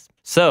 Yes.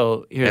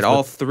 So here's And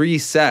all 3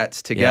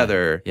 sets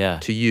together Yeah.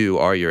 to you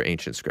are your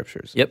ancient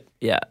scriptures. Yep.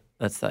 Yeah.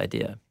 That's the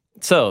idea.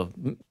 So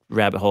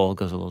rabbit hole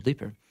goes a little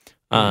deeper.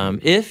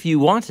 If you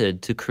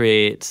wanted to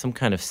create some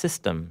kind of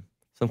system,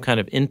 some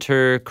kind of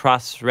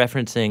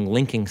cross-referencing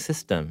linking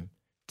system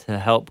to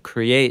help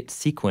create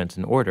sequence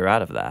and order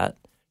out of that,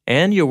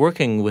 and you're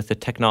working with the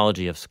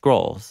technology of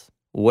scrolls,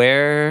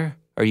 where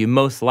are you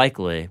most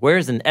likely, where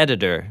is an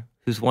editor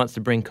who wants to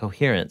bring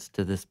coherence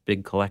to this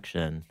big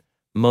collection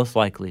most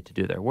likely to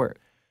do their work?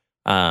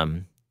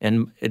 And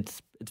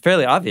it's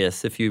fairly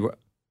obvious if you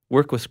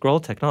work with scroll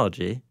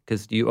technology,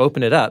 because you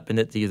open it up and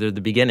it's either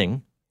the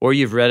beginning or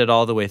you've read it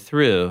all the way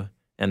through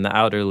and the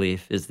outer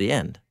leaf is the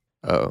end.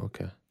 Oh,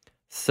 okay.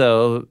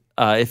 So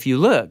if you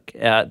look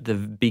at the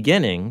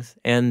beginnings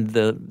and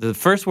the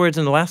first words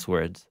and the last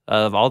words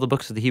of all the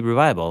books of the Hebrew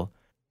Bible,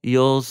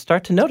 you'll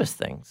start to notice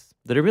things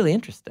that are really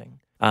interesting.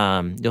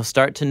 You'll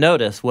start to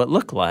notice what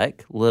look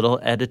like little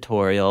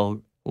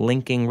editorial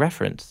linking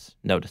reference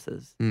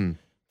notices.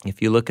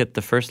 If you look at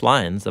the first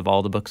lines of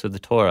all the books of the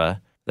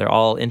Torah, they're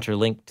all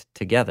interlinked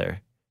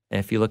together. And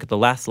if you look at the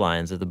last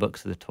lines of the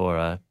books of the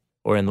Torah,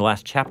 or in the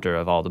last chapter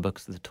of all the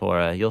books of the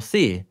Torah, you'll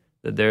see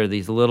that there are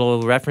these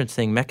little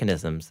referencing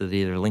mechanisms that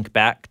either link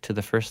back to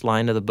the first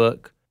line of the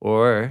book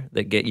or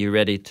that get you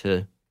ready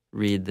to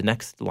read the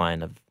next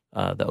line of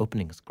the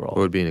opening scroll.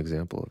 What would be an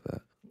example of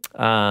that?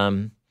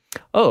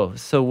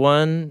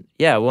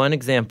 One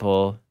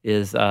example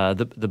is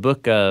the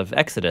book of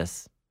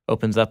Exodus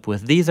opens up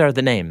with, these are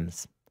the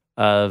names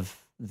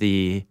of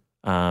the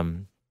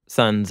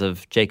sons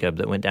of Jacob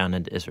that went down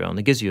into Israel, and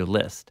it gives you a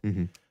list.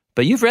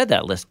 But you've read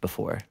that list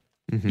before.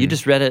 You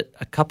just read it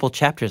a couple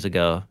chapters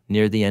ago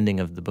near the ending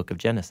of the book of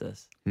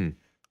Genesis.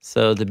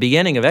 So the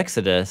beginning of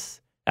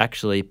Exodus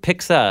actually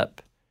picks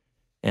up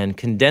and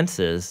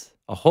condenses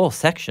a whole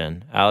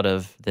section out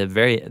of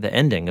the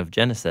ending of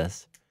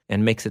Genesis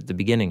and makes it the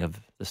beginning of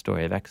the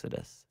story of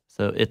Exodus.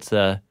 So it's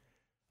a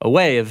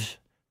way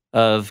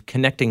of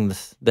connecting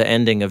the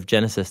ending of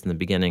Genesis and the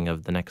beginning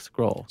of the next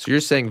scroll. So you're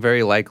saying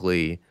very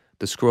likely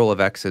the scroll of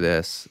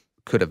Exodus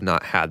could have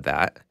not had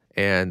that,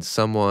 and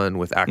someone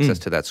with access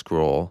to that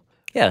scroll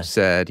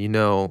said,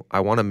 I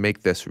want to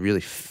make this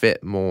really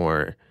fit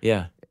more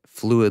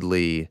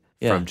fluidly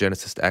from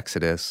Genesis to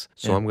Exodus,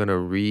 so I'm going to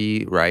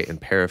rewrite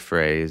and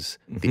paraphrase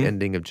the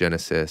ending of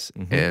Genesis,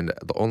 and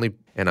I'm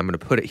going to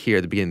put it here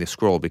at the beginning of the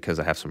scroll because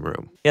I have some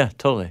room. Yeah,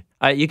 totally.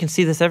 You can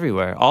see this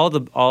everywhere. All the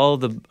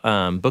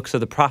books of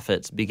the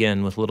prophets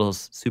begin with little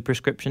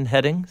superscription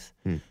headings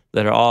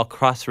that are all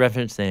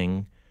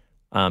cross-referencing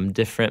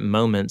different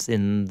moments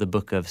in the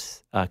book of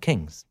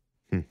Kings.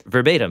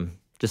 Verbatim,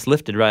 just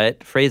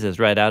lifted phrases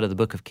right out of the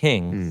book of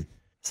Kings.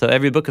 So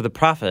every book of the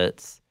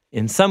prophets,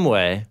 in some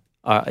way,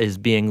 is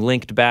being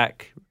linked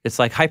back. It's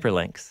like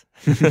hyperlinks,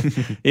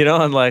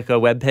 on like a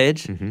web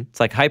page. It's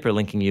like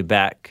hyperlinking you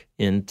back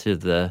into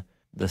the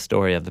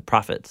story of the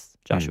prophets,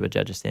 Joshua,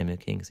 Judges, Samuel,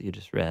 Kings that you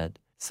just read.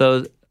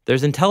 So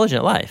there's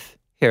intelligent life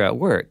here at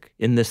work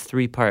in this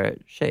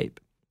 3-part shape.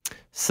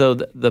 So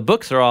the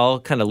books are all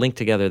kind of linked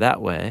together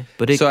that way.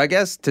 So I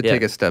guess to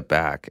take a step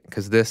back,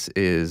 because this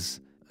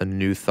is a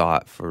new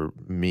thought for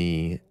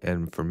me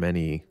and for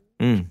many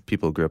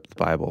people who grew up with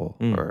the Bible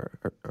or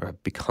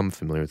have become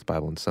familiar with the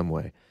Bible in some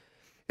way,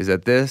 is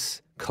that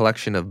this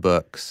collection of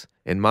books,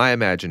 in my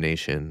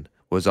imagination,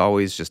 was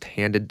always just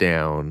handed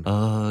down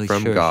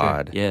from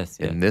God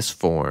in this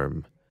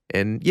form.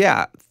 And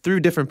through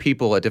different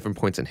people at different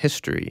points in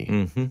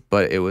history.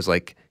 But it was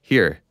like,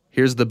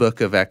 here's the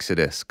book of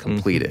Exodus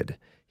completed.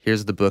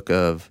 Here's the book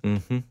of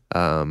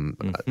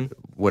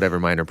whatever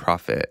minor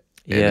prophet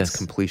in its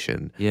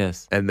completion.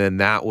 And then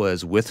that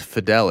was with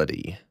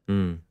fidelity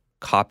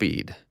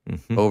copied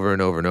over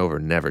and over and over,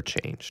 never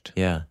changed.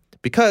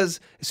 Because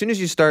as soon as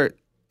you start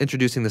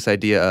introducing this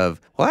idea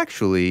of, well,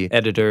 actually,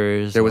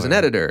 editors, there was an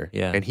editor,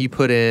 and he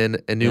put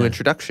in a new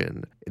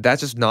introduction.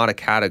 That's just not a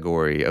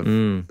category of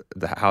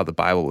how the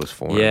Bible was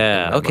formed.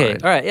 Okay.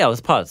 Mind. All right. Yeah.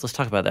 Let's pause. Let's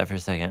talk about that for a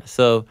second.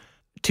 So,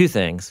 2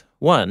 things.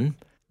 One,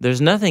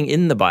 there's nothing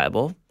in the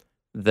Bible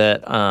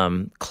that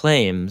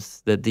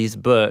claims that these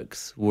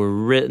books were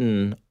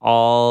written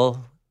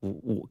all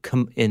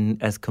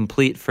as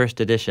complete first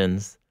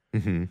editions,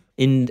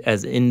 Mm-hmm.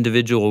 as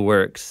individual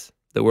works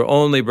that were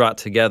only brought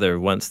together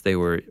once they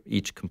were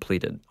each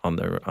completed on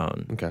their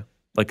own. Okay.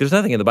 Like, there's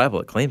nothing in the Bible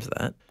that claims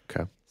that.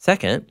 Okay.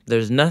 Second,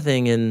 there's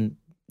nothing in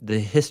the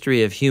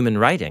history of human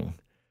writing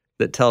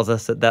that tells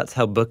us that that's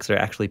how books are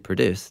actually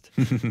produced.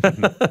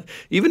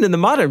 Even in the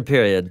modern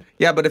period.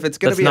 Yeah, but if it's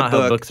going to That's be a not how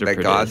book books are that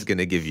God's produced. going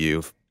to give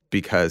you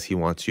because he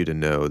wants you to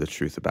know the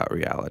truth about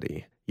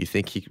reality, you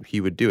think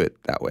he would do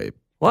it that way?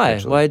 Why?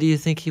 potentially? Why do you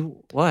think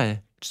why?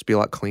 Just be a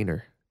lot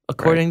cleaner.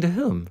 According to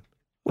whom?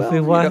 Well, I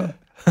mean, why?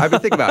 I've been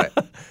thinking about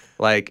it.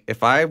 Like,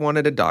 if I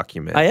wanted a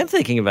document, I am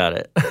thinking about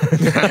it.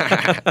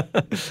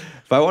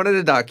 if I wanted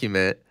a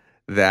document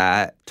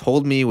that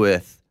told me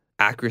with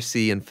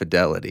accuracy and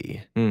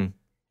fidelity Mm.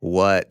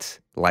 what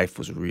life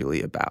was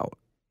really about,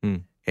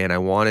 Mm. and I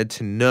wanted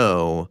to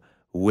know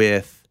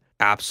with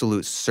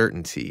absolute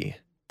certainty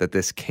that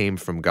this came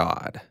from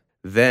God,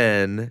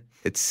 then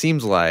it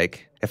seems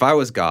like if I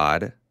was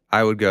God,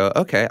 I would go,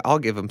 okay, I'll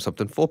give him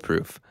something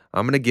foolproof.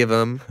 I'm going to give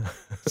him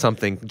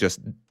something just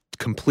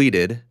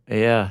completed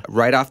Yeah.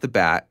 right off the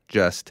bat.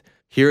 Just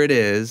here it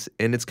is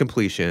in its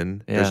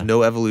completion. Yeah. There's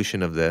no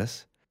evolution of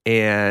this.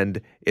 And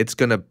it's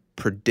going to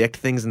predict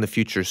things in the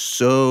future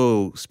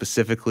so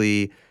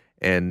specifically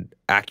and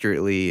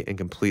accurately and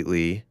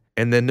completely.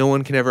 And then no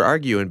one can ever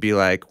argue and be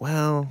like,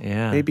 well,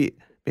 Yeah. maybe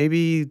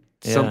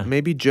Yeah.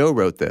 maybe Joe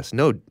wrote this.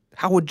 No,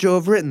 how would Joe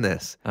have written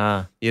this?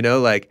 You know,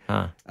 like,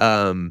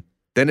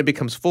 then it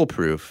becomes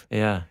foolproof.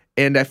 Yeah.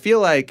 And I feel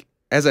like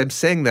as I'm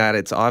saying that,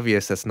 it's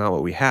obvious that's not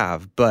what we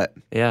have, but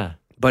Yeah.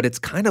 it's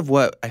kind of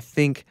what I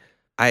think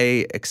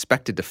I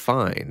expected to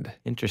find.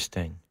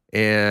 Interesting.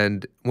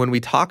 And when we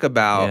talk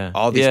about Yeah.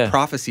 all these Yeah.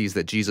 prophecies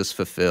that Jesus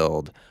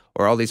fulfilled,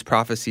 or all these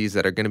prophecies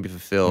that are going to be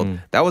fulfilled, Mm.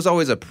 that was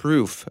always a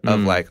proof of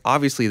like,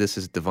 obviously this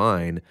is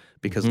divine,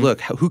 because look,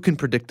 who can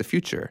predict the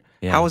future?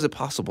 Yeah. How is it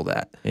possible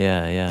that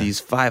Yeah. Yeah. these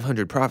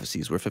 500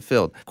 prophecies were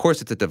fulfilled? Of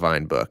course, it's a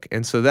divine book.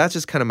 And so that's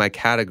just kind of my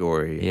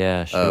category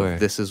Yeah, sure. of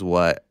this is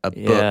what a book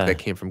Yeah. that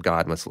came from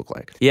God must look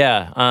like.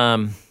 Yeah.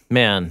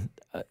 Man,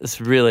 it's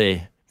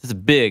a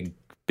big,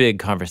 big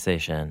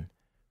conversation.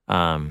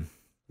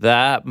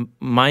 That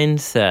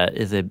mindset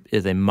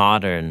is a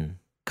modern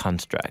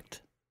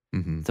construct.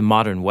 Mm-hmm. It's a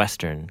modern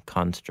Western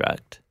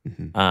construct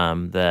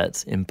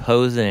that's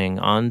imposing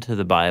onto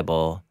the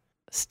Bible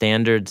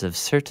standards of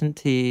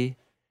certainty,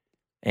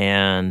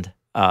 and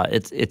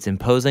it's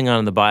imposing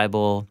on the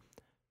Bible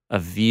a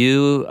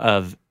view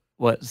of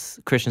what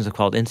Christians have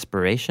called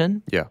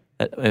inspiration. Yeah.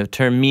 A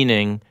term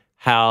meaning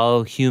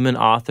how human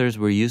authors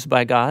were used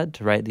by God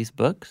to write these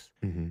books.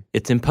 Mm-hmm.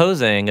 It's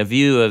imposing a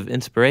view of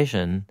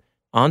inspiration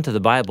onto the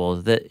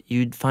Bible that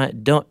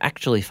don't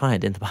actually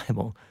find in the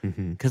Bible.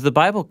 Mm-hmm. Because the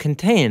Bible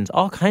contains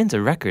all kinds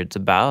of records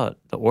about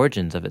the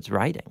origins of its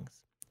writings.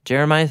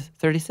 Jeremiah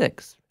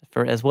 36,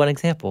 as one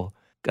example.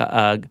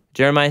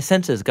 Jeremiah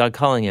senses God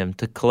calling him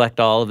to collect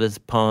all of his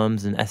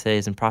poems and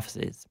essays and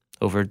prophecies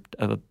over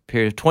a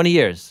period of 20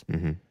 years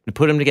Mm-hmm. to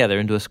put them together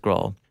into a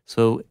scroll.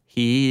 So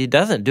he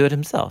doesn't do it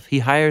himself. He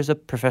hires a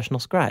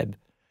professional scribe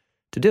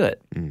to do it.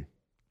 Mm.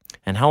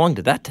 And how long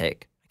did that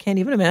take? I can't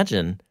even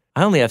imagine.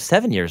 I only have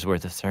 7 years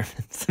worth of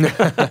sermons.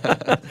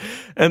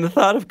 And the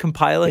thought of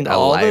compiling A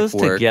all life those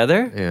work.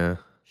 together, Yeah.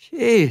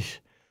 sheesh.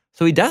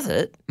 So he does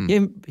it.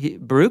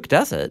 Baruch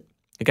does it.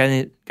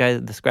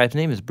 The scribe's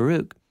name is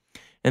Baruch.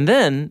 And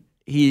then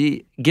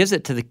he gives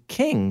it to the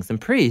kings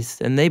and priests,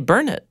 and they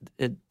burn it.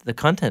 The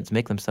contents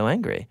make them so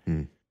angry.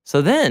 Mm.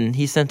 So then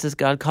he senses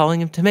God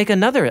calling him to make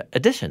another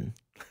edition.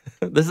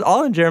 This is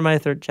all in Jeremiah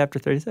chapter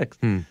 36.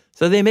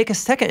 So they make a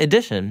second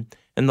edition,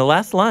 and the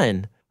last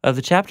line of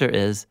the chapter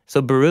is,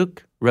 so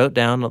Baruch wrote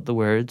down the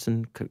words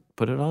and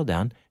put it all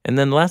down, and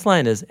then the last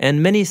line is,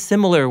 and many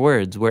similar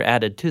words were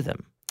added to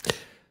them.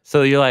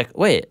 So you're like,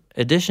 wait,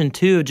 edition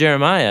 2 of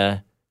Jeremiah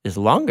is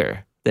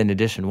longer than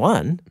edition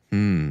 1.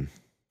 Mm.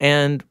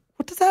 And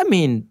what does that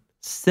mean,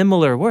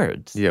 similar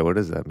words? Yeah, what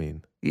does that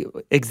mean?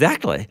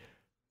 Exactly.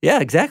 Yeah,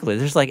 exactly.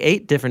 There's like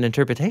 8 different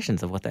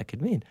interpretations of what that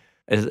could mean.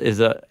 Is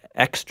a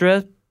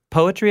extra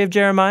poetry of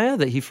Jeremiah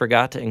that he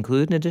forgot to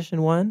include in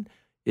edition 1?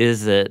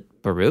 Is it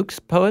Baruch's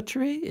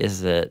poetry?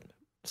 Is it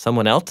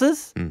someone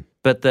else's?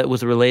 But that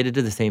was related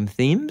to the same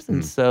themes?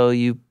 And so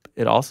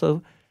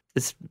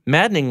it's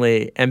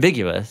maddeningly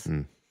ambiguous.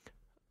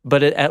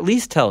 But it at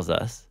least tells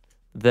us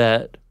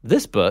that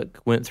this book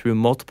went through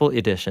multiple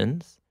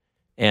editions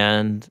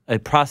and a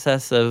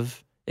process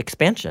of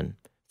expansion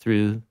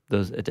through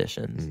those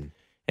editions.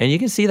 And you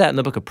can see that in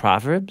the book of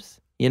Proverbs.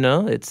 You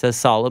know, it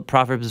says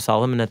Proverbs of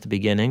Solomon at the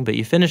beginning, but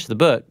you finish the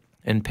book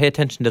and pay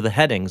attention to the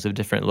headings of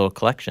different little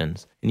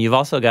collections. And you've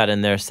also got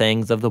in there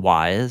sayings of the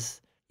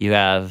wise. You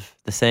have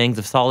the sayings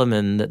of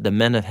Solomon that the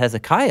men of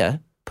Hezekiah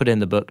put in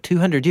the book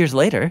 200 years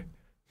later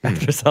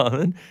after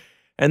Solomon.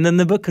 And then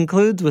the book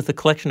concludes with a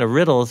collection of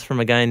riddles from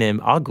a guy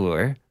named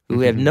Agur, who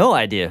we have no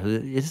idea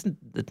it's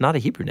not a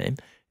Hebrew name.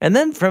 And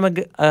then from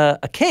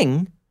a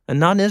king, a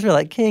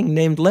non-Israelite king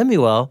named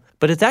Lemuel,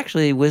 but it's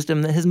actually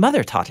wisdom that his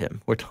mother taught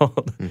him, we're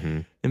told.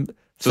 And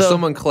So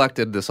someone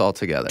collected this all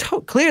together.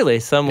 Clearly,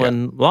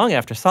 someone long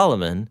after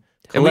Solomon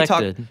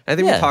collected. I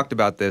think we talked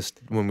about this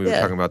when we were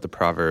talking about the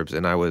Proverbs,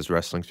 and I was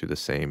wrestling through the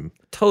same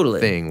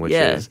thing, which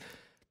is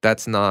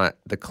that's not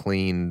the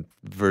clean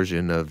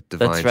version of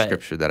divine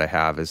scripture that I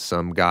have, is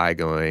some guy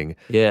going,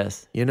 I'm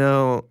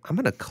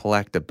going to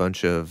collect a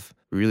bunch of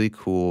really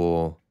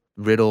cool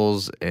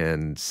riddles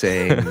and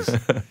sayings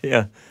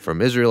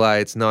from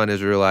Israelites,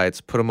 non-Israelites,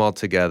 put them all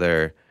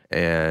together,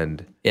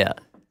 and I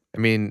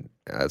mean,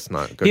 let's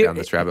not go down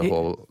this rabbit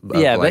hole.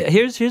 But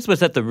here's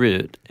what's at the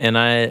root,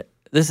 and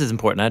this is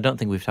important. I don't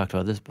think we've talked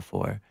about this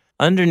before.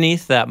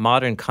 Underneath that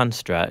modern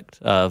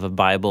construct of a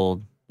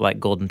Bible like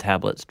golden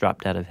tablets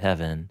dropped out of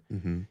heaven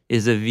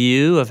is a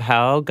view of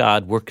how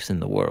God works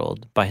in the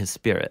world by his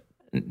Spirit.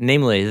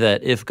 Namely,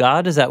 that if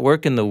God is at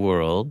work in the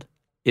world,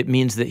 it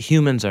means that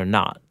humans are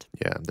not.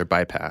 Yeah, they're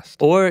bypassed.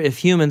 Or if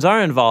humans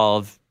are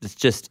involved, it's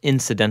just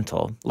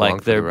incidental.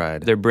 Like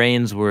their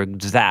brains were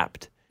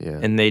zapped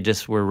and they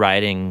just were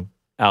writing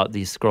out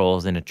these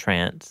scrolls in a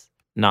trance,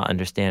 not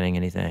understanding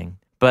anything.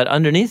 But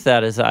underneath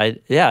that is,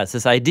 it's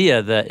this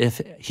idea that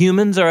if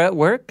humans are at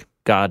work,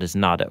 God is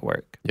not at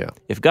work. Yeah.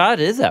 If God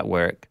is at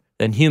work,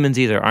 then humans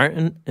either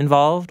aren't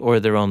involved or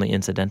they're only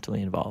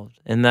incidentally involved.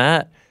 And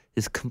that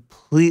is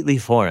completely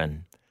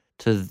foreign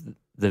to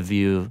the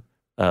view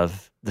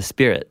of the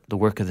Spirit, the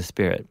work of the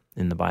Spirit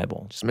in the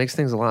Bible. Just makes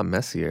things a lot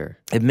messier.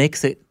 It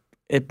makes it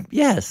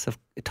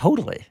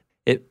totally.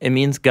 It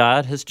means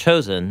God has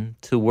chosen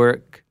to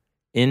work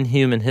in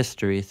human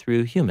history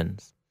through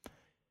humans.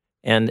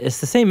 And it's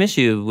the same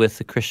issue with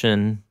the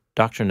Christian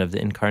doctrine of the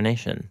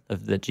incarnation,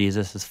 of that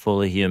Jesus is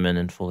fully human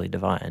and fully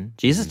divine.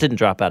 Jesus didn't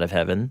drop out of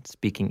heaven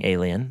speaking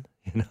alien,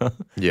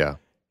 Yeah.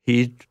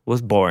 He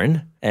was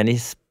born and he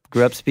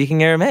grew up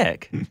speaking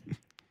Aramaic.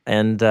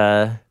 And,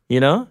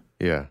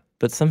 Yeah.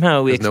 But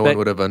somehow we expect... no one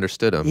would have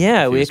understood him.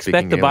 Yeah, we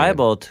expect the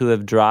Bible to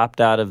have dropped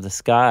out of the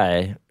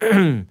sky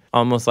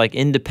almost like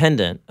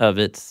independent of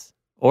its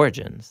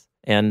origins.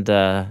 And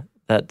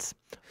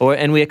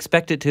and we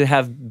expect it to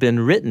have been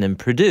written and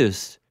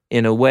produced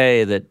in a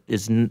way that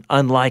is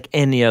unlike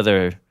any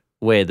other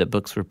way that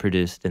books were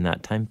produced in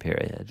that time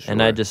period. Sure.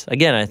 And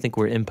I think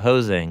we're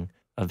imposing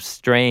a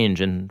strange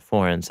and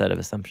foreign set of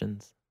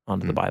assumptions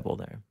onto the Bible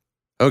there.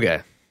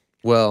 Okay.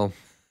 Well,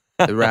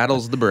 it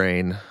rattles the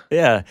brain.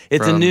 Yeah,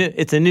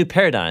 it's a new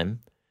paradigm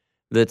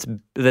that's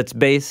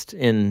based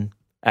in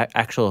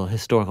actual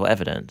historical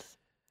evidence.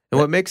 And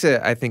what makes it,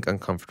 I think,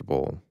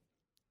 uncomfortable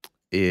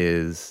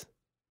is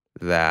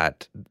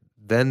that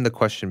then the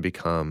question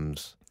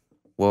becomes,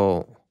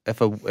 well,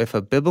 if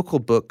a biblical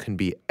book can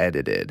be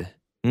edited,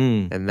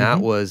 and that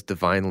was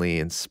divinely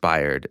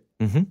inspired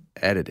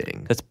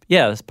editing.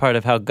 That's part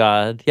of how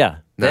God,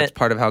 That's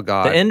part of how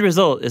God... The end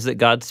result is that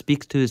God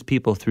speaks to his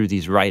people through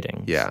these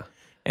writings. Yeah.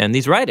 And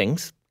these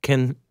writings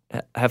can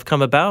have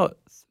come about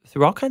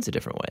through all kinds of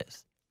different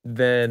ways.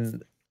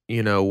 Then,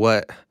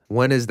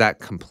 when is that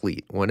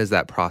complete? When is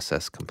that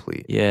process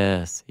complete?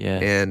 Yes.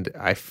 And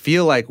I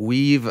feel like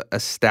we've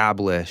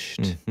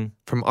established,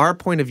 from our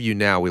point of view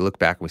now, we look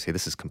back and we say,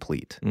 this is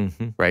complete,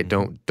 right?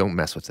 Don't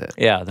mess with it.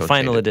 Yeah, the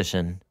final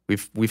edition.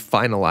 We've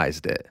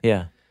finalized it.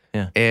 Yeah.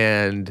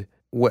 And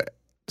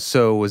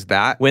so was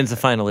that... When's the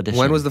final edition?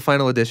 When was the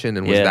final edition,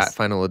 and was that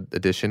final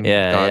edition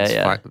God's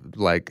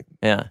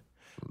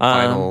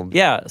final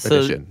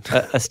edition?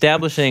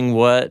 Establishing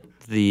what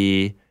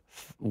the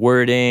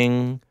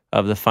wording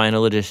of the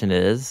final edition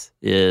is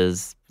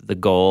the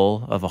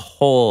goal of a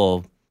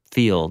whole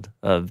field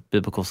of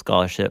biblical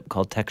scholarship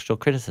called textual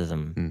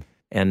criticism.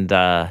 And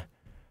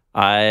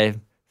I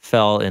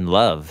fell in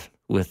love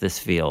with this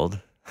field.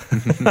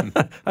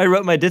 I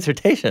wrote my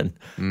dissertation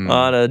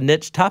on a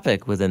niche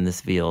topic within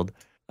this field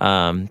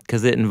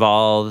because it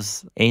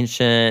involves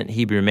ancient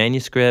Hebrew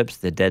manuscripts,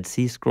 the Dead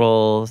Sea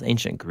Scrolls,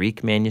 ancient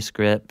Greek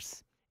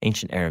manuscripts,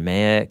 ancient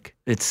Aramaic.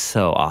 It's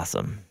so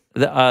awesome.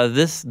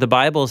 The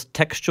Bible's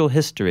textual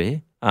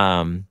history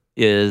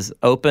is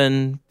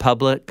open,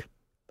 public,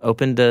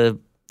 open to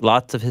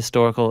lots of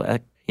historical,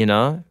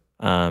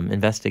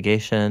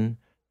 investigation.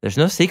 There's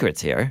no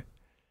secrets here,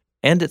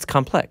 and it's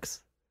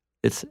complex.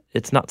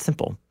 It's not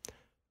simple.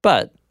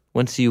 But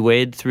once you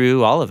wade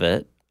through all of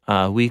it,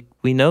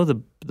 we know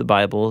the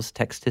Bible's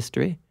text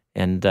history,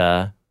 and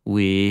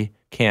we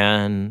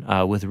can,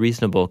 with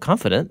reasonable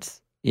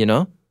confidence,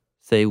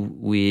 say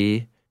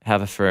we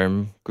have a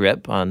firm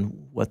grip on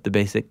what the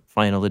basic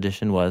final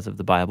edition was of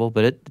the Bible,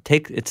 but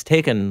it's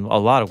taken a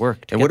lot of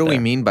work to And what do there. we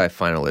mean by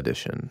final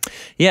edition?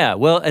 Yeah,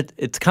 well,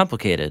 it's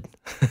complicated.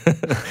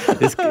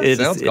 Sounds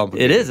complicated.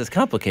 It is. It's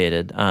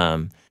complicated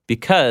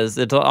because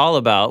it's all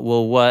about,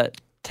 well, what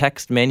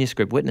text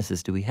manuscript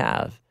witnesses do we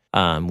have?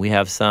 We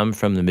have some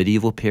from the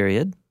medieval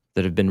period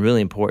that have been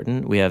really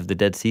important. We have the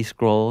Dead Sea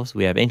Scrolls.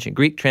 We have ancient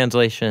Greek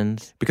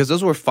translations. Because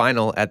those were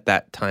final at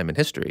that time in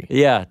history.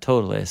 Yeah,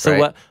 totally. So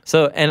right.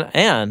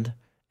 And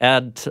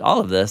add to all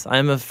of this,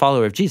 I'm a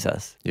follower of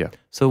Jesus. Yeah.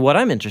 So what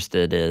I'm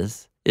interested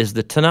is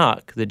the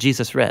Tanakh that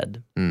Jesus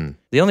read.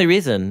 The only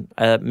reason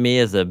me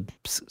as a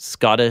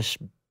Scottish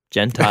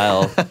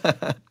Gentile,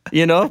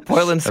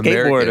 Portland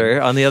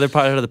skateboarder on the other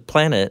part of the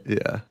planet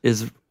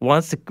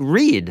wants to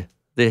read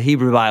the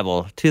Hebrew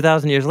Bible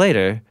 2,000 years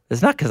later.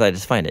 It's not because I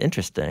just find it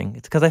interesting.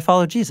 It's because I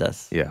follow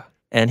Jesus. Yeah.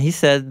 And he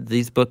said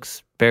these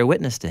books bear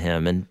witness to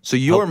him. And so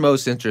you're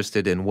most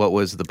interested in what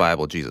was the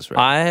Bible Jesus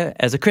read?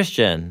 As a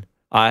Christian,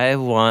 I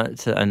want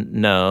to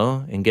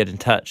know and get in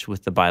touch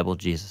with the Bible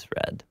Jesus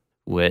read,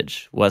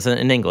 which wasn't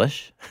in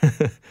English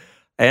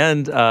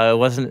and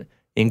wasn't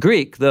in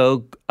Greek,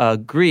 though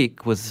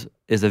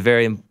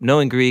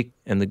knowing Greek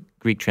and the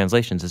Greek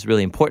translations is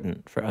really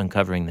important for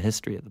uncovering the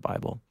history of the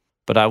Bible.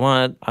 But I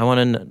want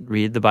to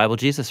read the Bible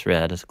Jesus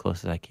read as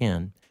close as I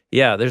can.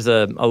 Yeah, there's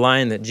a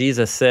line that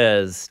Jesus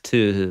says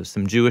to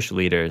some Jewish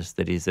leaders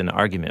that he's in an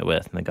argument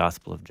with in the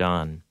Gospel of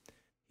John.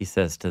 He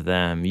says to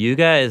them, "You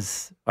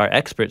guys are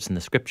experts in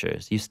the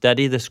Scriptures. You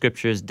study the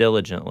Scriptures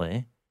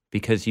diligently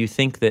because you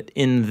think that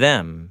in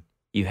them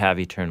you have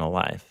eternal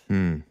life."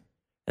 And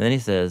then he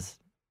says,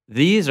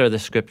 "These are the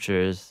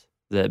Scriptures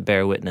that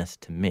bear witness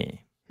to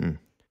me."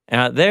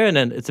 And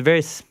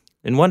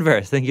in one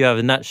verse, I think you have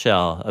a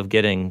nutshell of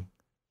getting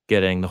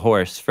the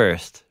horse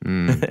first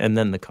and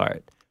then the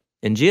cart.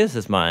 In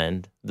Jesus'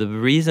 mind, the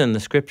reason the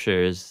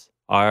Scriptures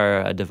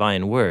are a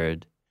divine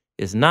word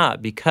is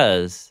not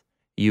because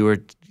you are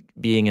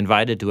being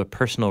invited to a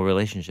personal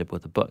relationship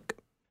with a book.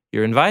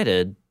 You're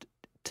invited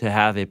to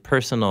have a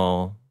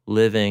personal,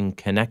 living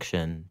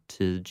connection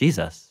to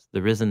Jesus,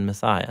 the risen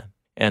Messiah.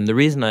 And the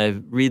reason I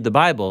read the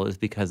Bible is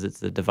because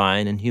it's the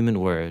divine and human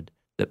word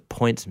that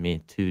points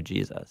me to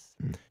Jesus.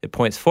 It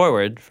points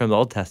forward from the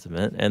Old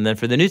Testament, and then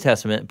for the New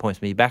Testament, it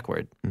points me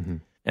backward.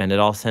 And it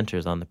all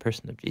centers on the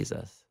person of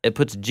Jesus. It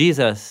puts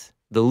Jesus,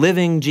 the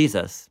living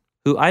Jesus,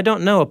 who I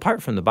don't know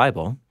apart from the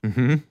Bible,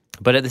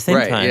 but at the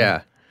same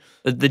time,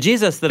 the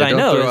Jesus that I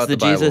know is the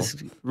Jesus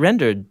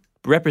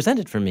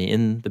represented for me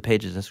in the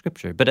pages of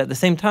Scripture. But at the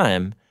same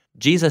time,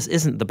 Jesus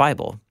isn't the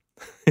Bible.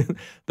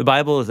 The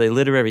Bible is a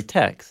literary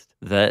text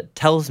that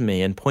tells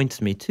me and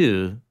points me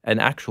to an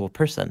actual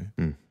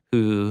person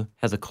who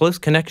has a close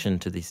connection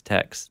to these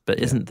texts, but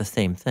isn't the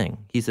same thing.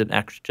 He's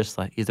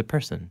he's a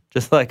person.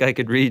 Just like I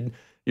could read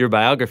your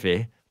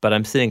biography, but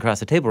I'm sitting across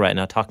the table right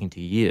now talking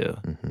to you.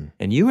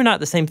 And you are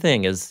not the same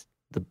thing as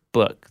the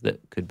book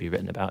that could be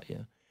written about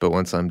you. But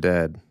once I'm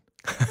dead,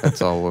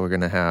 that's all we're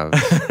going to have.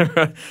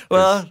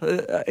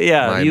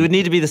 You would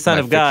need to be the Son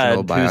of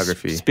God,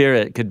 biography. Whose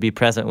spirit could be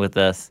present with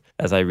us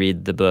as I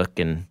read the book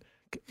and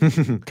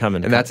come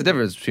and that's the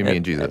difference between me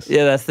and Jesus.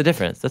 Yeah, that's the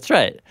difference. That's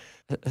right.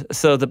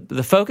 So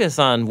the focus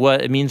on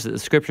what it means that the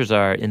Scriptures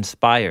are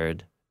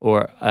inspired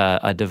or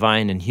a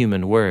divine and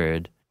human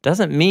word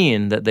doesn't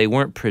mean that they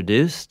weren't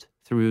produced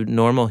through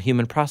normal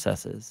human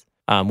processes.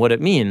 What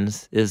it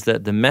means is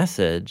that the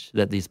message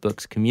that these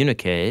books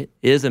communicate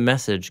is a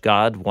message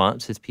God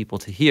wants his people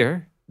to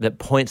hear that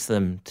points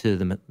them to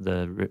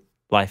the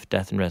life,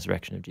 death, and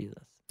resurrection of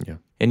Jesus. Yeah.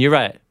 And you're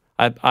right.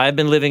 I've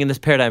been living in this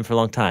paradigm for a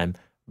long time,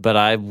 but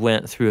I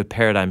went through a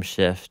paradigm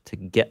shift to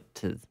get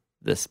to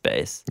this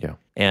space. Yeah.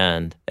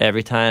 And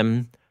every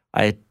time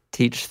I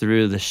teach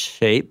through the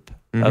shape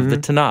of the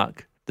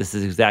Tanakh, this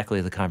is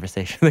exactly the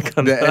conversation that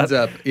comes that ends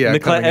up.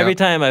 Every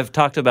time I've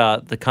talked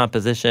about the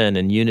composition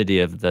and unity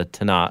of the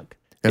Tanakh,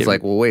 it's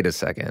like, well, wait a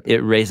second.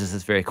 It raises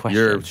this very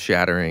question. You're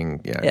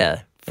shattering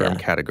firm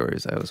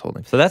categories I was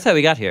holding. So that's how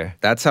we got here.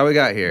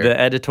 The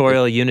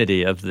editorial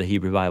unity of the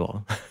Hebrew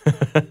Bible.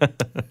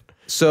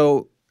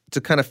 So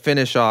to kind of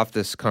finish off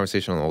this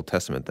conversation on the Old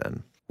Testament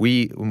then,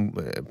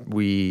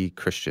 we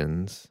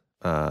Christians,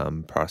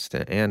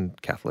 Protestant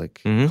and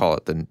Catholic, call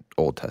it the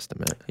Old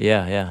Testament.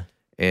 Yeah.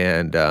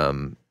 And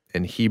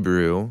in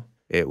Hebrew,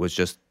 it was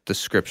just the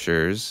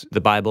Scriptures.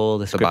 The Bible,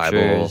 the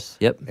Scriptures.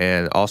 Yep.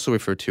 And also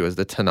referred to as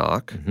the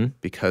Tanakh,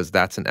 because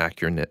that's an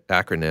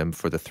acronym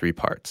for the three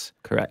parts.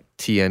 Correct.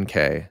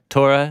 TNK.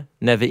 Torah,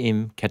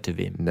 Nevi'im,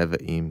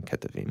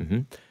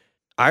 Ketuvim.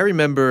 I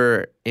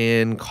remember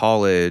in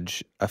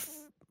college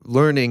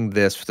learning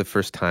this for the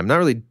first time, not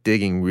really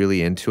digging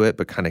really into it,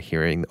 but kind of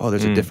hearing,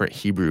 there's a different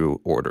Hebrew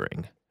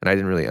ordering. And I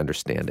didn't really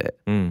understand it,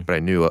 but I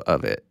knew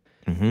of it.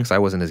 Because I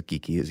wasn't as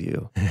geeky as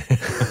you.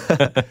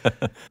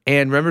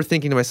 And remember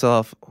thinking to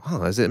myself,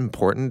 is it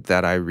important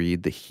that I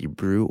read the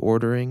Hebrew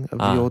ordering of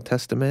the Old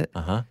Testament?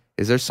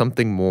 Is there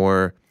something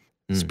more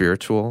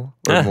spiritual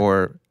or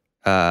more,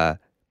 is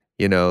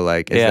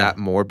that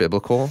more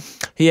biblical?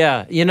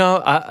 Yeah,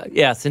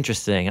 it's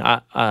interesting.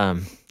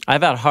 I've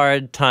had a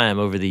hard time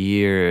over the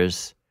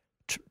years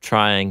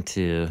trying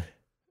to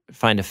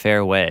find a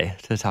fair way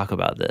to talk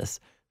about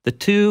this. The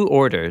two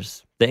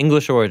orders, the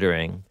English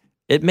ordering,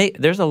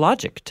 there's a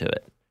logic to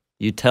it.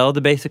 You tell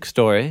the basic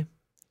story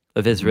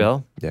of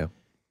Israel. Yeah.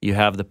 You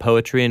have the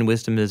poetry and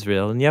wisdom of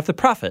Israel, and you have the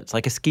prophets,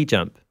 like a ski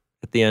jump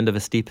at the end of a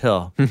steep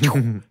hill.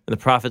 And the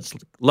prophets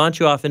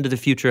launch you off into the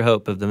future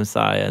hope of the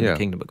Messiah and the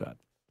kingdom of God.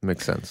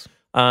 Makes sense.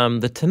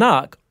 The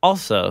Tanakh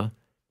also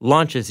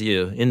launches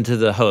you into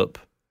the hope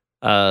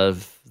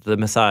of the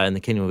Messiah and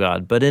the kingdom of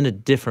God, but in a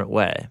different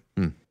way.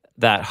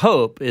 That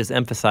hope is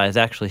emphasized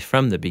actually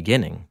from the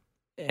beginning.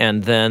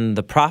 And then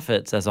the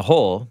prophets as a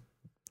whole,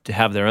 to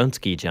have their own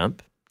ski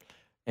jump.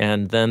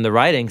 And then the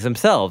writings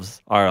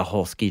themselves are a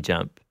whole ski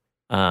jump.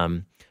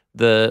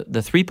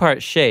 The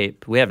three-part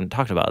shape, we haven't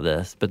talked about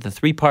this, but the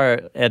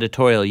three-part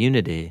editorial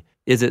unity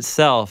is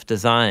itself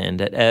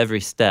designed at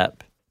every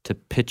step to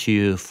pitch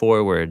you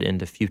forward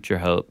into future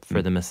hope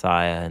for the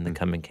Messiah and the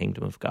coming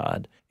kingdom of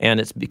God. And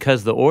it's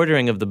because the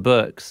ordering of the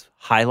books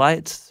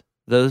highlights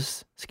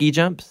those ski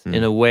jumps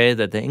in a way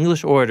that the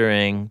English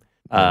ordering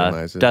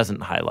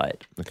doesn't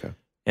highlight. Okay.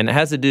 And it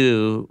has to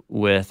do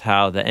with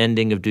how the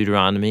ending of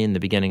Deuteronomy and the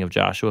beginning of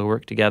Joshua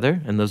work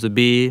together. And those would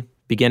be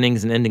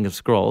beginnings and ending of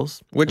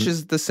scrolls. Which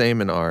is the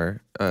same in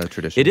our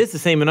tradition. It is the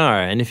same in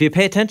our. And if you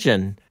pay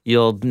attention,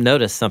 you'll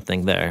notice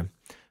something there.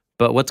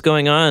 But what's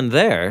going on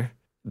there,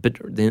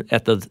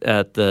 at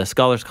the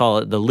scholars call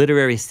it the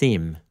literary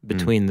seam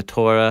between the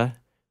Torah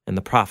and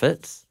the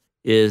prophets,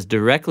 is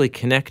directly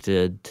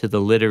connected to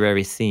the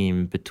literary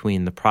seam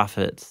between the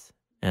prophets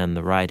and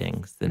the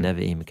writings, the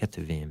Nevi'im and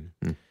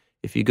Ketuvim.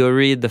 If you go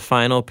read the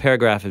final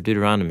paragraph of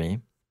Deuteronomy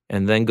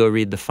and then go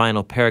read the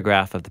final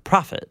paragraph of the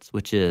prophets,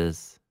 which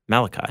is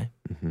Malachi,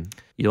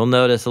 you'll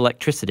notice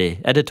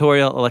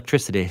editorial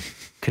electricity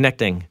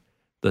connecting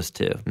those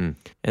two.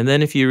 And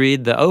then if you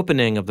read the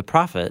opening of the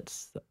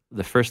prophets,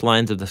 the first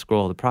lines of the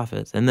scroll of the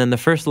prophets, and then the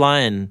first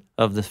line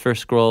of the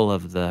first scroll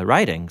of the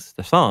writings,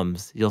 the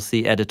Psalms, you'll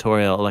see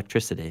editorial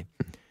electricity.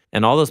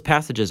 And all those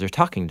passages are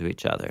talking to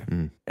each other.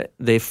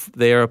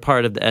 They are a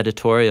part of the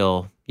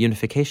editorial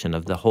unification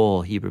of the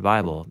whole Hebrew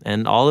Bible.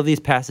 And all of these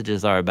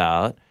passages are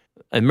about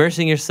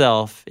immersing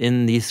yourself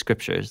in these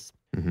scriptures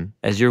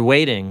as you're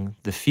waiting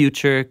the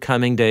future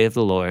coming day of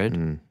the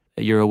Lord.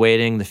 You're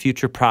awaiting the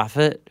future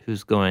prophet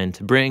who's going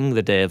to bring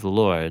the day of the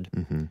Lord.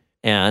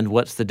 And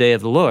what's the day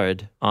of the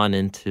Lord? On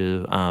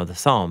into the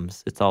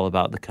Psalms. It's all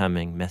about the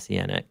coming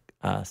Messianic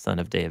son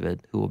of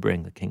David who will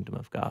bring the kingdom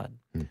of God.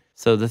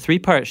 So the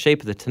three-part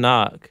shape of the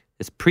Tanakh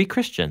is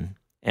pre-Christian,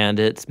 and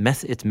it's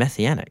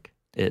messianic.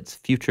 It's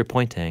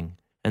future-pointing.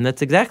 And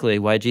that's exactly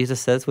why Jesus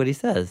says what he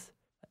says.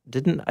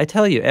 Didn't I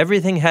tell you,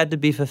 everything had to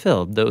be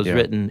fulfilled that was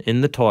written in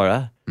the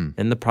Torah,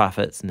 in the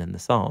prophets, and in the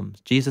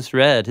Psalms. Jesus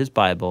read his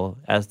Bible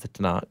as the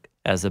Tanakh,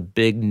 as a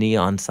big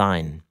neon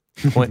sign,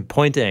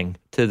 pointing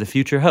to the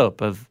future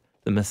hope of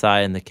the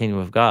Messiah and the kingdom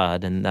of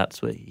God, and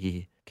that's what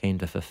he came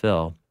to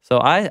fulfill.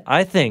 So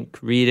I think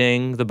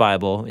reading the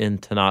Bible in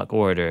Tanakh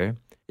order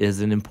is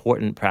an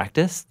important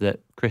practice that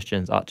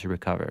Christians ought to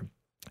recover.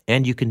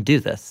 And you can do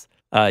this.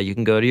 You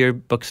can go to your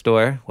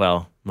bookstore.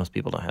 Well, most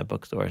people don't have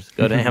bookstores.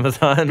 Go to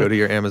Amazon. Go to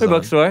your Amazon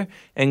bookstore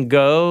and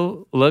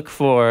go look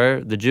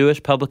for the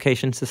Jewish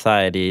Publication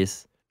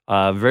Society's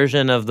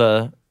version of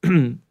the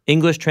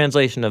English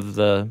translation of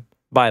the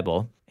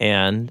Bible,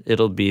 and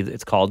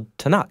it's called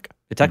Tanakh.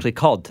 It's actually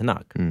called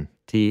Tanakh.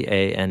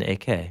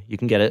 Tanak. You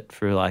can get it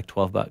for like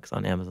 $12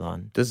 on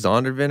Amazon. Does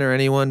Zondervan or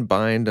anyone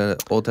bind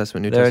Old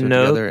Testament, New Testament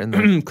together? There are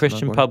no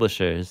Christian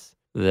publishers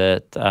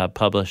that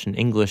publish an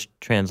English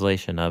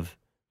translation of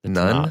the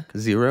None? Tanakh.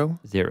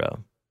 Zero.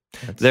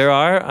 There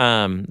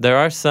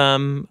are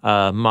some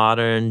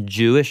modern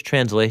Jewish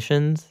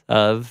translations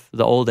of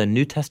the Old and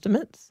New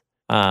Testaments,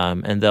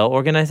 and they'll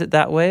organize it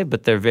that way,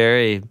 but they're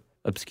very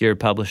obscure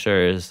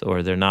publishers,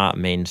 or they're not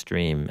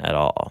mainstream at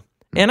all.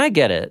 And I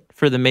get it.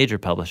 For the major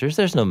publishers,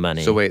 there's no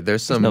money. So wait,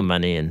 there's no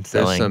money in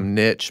selling. There's some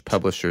niche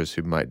publishers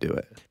who might do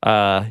it.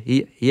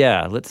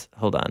 Let's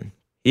hold on.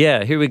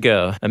 Yeah, here we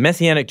go. A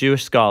Messianic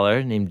Jewish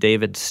scholar named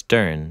David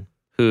Stern,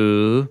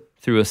 who,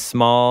 through a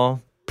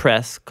small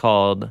press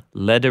called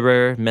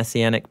Lederer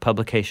Messianic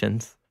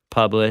Publications,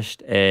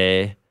 published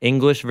a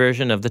English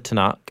version of the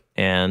Tanakh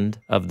and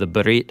of the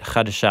Brit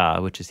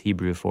Chadashah, which is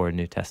Hebrew for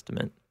New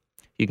Testament.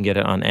 You can get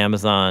it on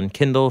Amazon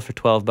Kindle for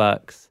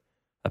 $12,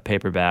 a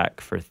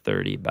paperback for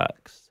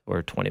 $30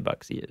 or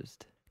 $20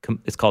 used.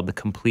 It's called the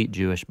Complete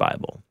Jewish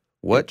Bible.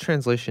 What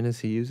translation is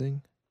he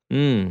using?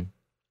 In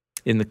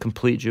the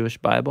Complete Jewish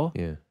Bible?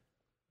 Yeah.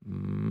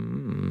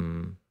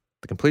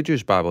 The Complete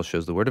Jewish Bible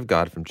shows the Word of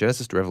God from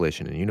Genesis to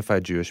Revelation, a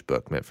unified Jewish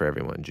book meant for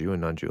everyone, Jew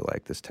and non-Jew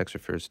alike. This text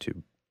refers to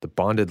the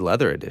bonded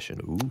leather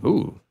edition.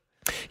 Ooh.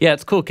 Yeah,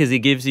 it's cool because he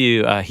gives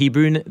you the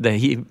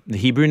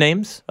Hebrew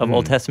names of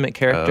Old Testament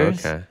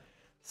characters. Okay.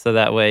 So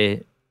that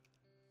way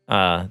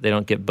they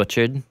don't get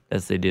butchered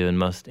as they do in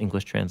most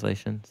English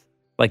translations.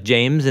 Like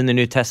James in the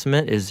New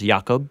Testament is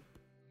Jacob.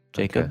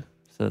 Okay.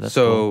 So that's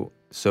cool.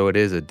 So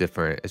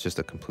it's just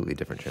a completely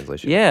different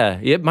translation. Yeah,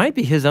 it might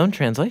be his own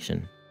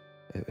translation.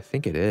 I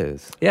think it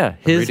is. Yeah,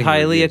 his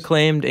highly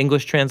acclaimed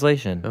English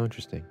translation. Oh,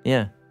 interesting.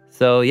 Yeah.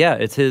 So yeah,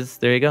 it's his.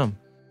 There you go.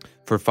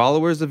 For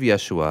followers of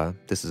Yeshua,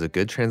 this is a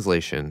good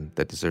translation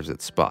that deserves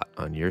its spot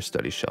on your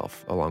study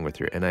shelf, along with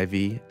your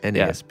NIV and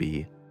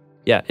ASB.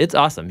 Yeah, it's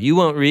awesome. You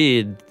won't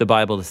read the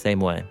Bible the same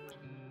way.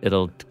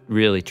 It'll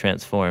really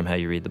transform how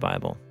you read the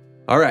Bible.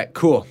 All right,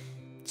 cool.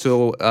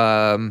 So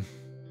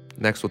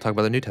next we'll talk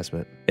about the New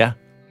Testament. Yeah.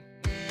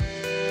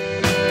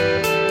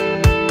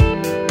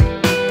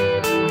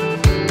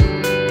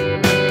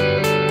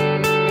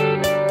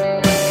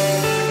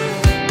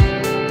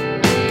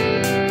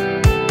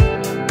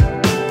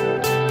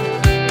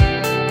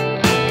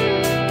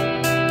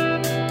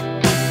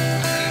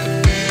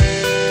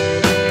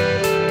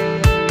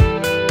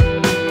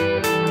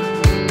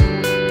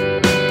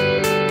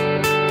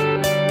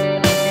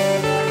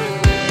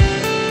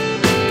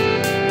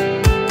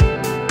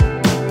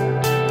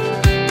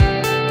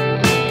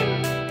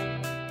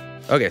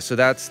 Okay, so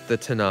that's the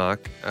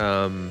Tanakh.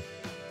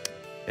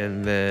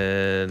 And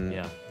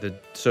then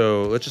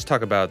so let's just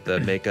talk about the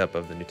makeup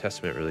of the New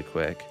Testament really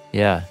quick.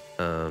 Yeah.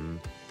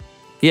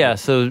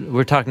 So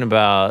we're talking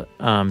about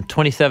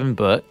 27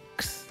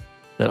 books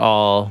that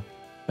all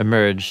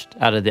emerged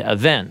out of the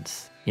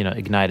events,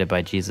 ignited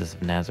by Jesus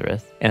of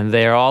Nazareth. And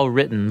they are all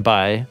written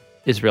by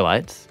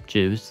Israelites,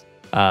 Jews,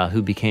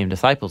 who became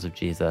disciples of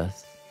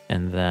Jesus.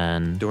 And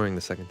then during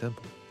the Second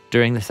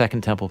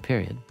Temple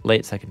period,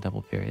 late Second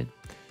Temple period.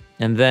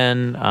 And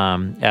then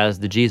as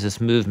the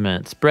Jesus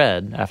movement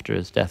spread after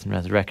his death and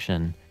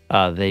resurrection,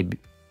 a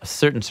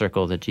certain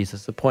circle that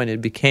Jesus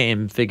appointed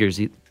became figures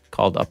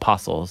called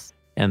apostles.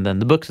 And then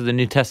the books of the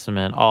New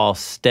Testament all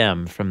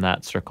stem from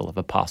that circle of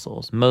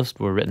apostles. Most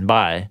were written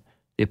by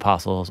the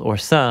apostles, or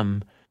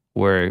some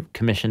were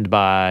commissioned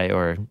by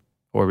or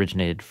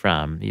originated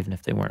from, even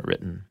if they weren't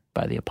written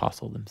by the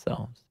apostle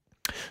themselves.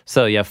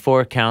 So you have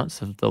 4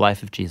 accounts of the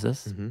life of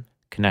Jesus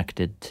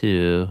connected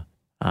to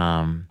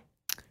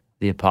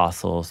the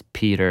apostles,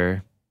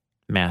 Peter,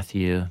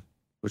 Matthew.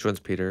 Which one's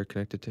Peter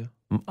connected to?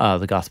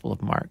 The Gospel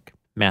of Mark.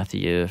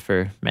 Matthew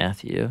for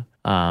Matthew.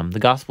 The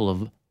Gospel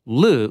of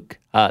Luke,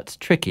 it's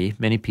tricky.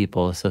 Many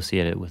people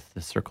associate it with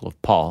the circle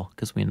of Paul,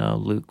 because we know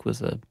Luke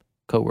was a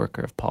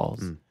co-worker of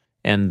Paul's.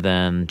 And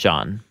then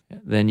John.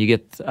 Then you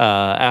get,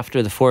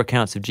 after the 4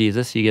 accounts of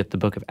Jesus, you get the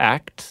book of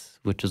Acts,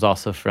 which is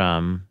also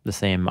from the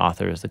same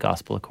author as the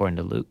Gospel according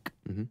to Luke,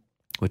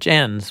 which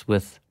ends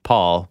with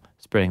Paul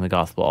spreading the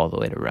gospel all the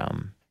way to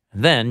Rome.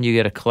 And then you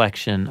get a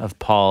collection of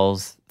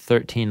Paul's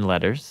 13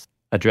 letters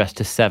addressed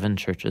to 7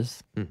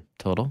 churches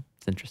total.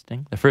 It's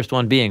interesting. The first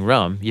one being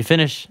Rome. You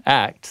finish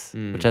Acts,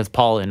 which has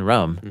Paul in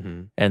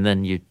Rome, and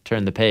then you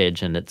turn the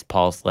page and it's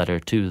Paul's letter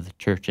to the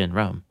church in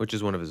Rome. Which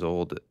is one of his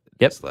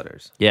oldest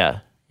letters.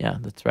 Yeah,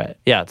 that's right.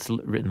 Yeah, it's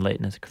written late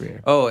in his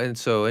career. Oh, and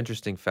so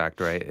interesting fact,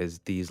 right, is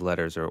these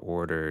letters are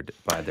ordered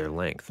by their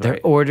length, right?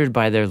 They're ordered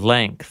by their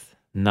length,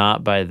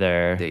 not by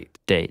their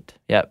date.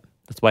 Yep.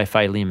 That's why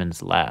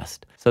Philemon's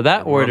last. So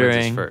that ordering...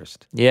 Romans is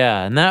first.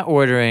 Yeah, and that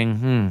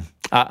ordering...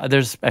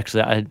 there's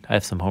actually... I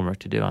have some homework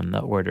to do on the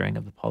ordering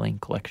of the Pauline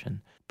collection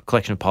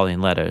of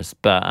Pauline letters.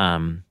 But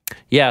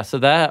so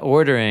that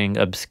ordering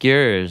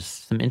obscures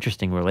some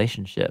interesting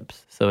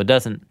relationships. So it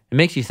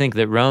makes you think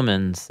that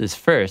Romans is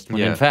first,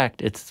 when in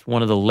fact it's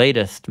one of the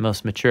latest,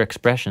 most mature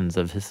expressions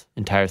of his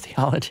entire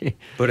theology.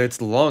 But it's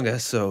the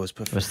longest, so it's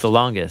It's the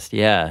longest,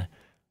 yeah.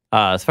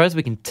 As far as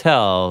we can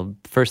tell,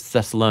 First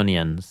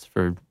Thessalonians,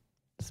 for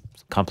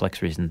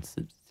complex reasons,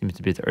 it seems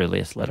to be the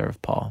earliest letter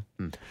of Paul.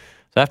 So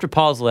after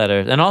Paul's letter,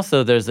 and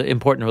also there's an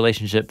important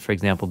relationship, for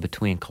example,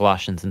 between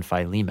Colossians and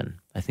Philemon.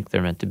 I think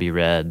they're meant to be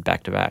read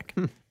back to back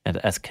and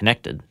as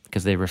connected,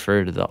 because they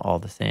refer to all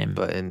the same.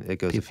 But it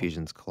goes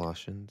Ephesians,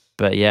 Colossians.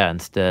 But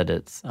instead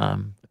it's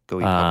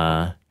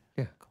Colossians.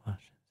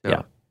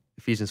 No.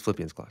 Ephesians,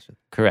 Philippians, Colossians.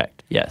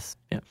 Correct. Yes.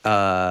 Yeah.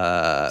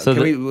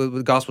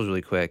 The Gospels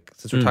really quick,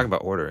 since we're talking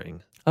about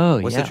ordering.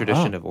 What's the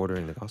tradition of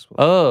ordering the Gospels?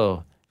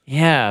 Oh,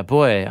 yeah,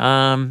 boy.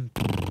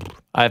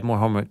 I have more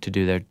homework to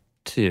do there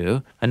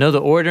too. I know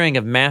the ordering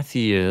of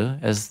Matthew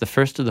as the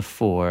first of the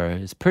 4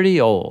 is pretty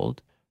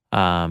old.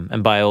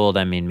 And by old,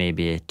 I mean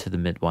maybe to the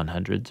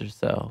mid-100s or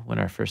so, when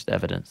our first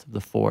evidence of the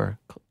 4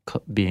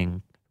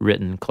 being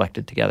written,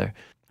 collected together.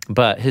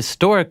 But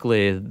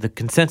historically, the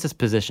consensus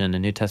position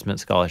in New Testament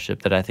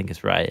scholarship that I think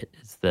is right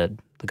is that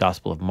the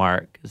Gospel of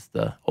Mark is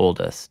the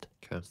oldest.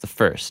 It's the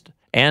first.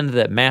 And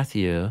that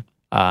Matthew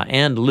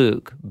and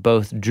Luke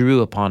both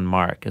drew upon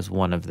Mark as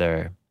one of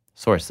their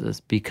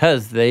sources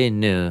because they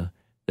knew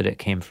that it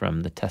came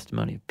from the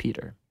testimony of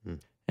Peter.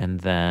 And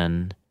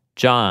then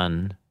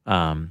John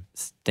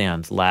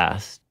stands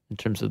last in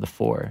terms of the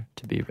 4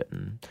 to be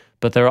written.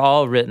 But they're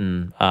all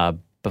written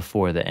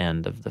before the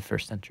end of the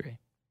first century.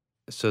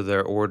 So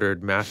they're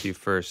ordered Matthew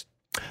first.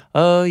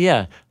 Oh,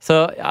 yeah.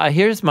 So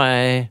here's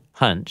my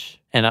hunch.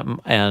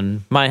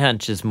 And my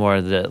hunch is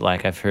more that,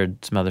 like, I've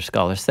heard some other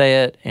scholars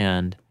say it,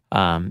 and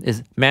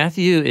is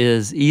Matthew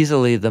is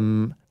easily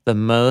the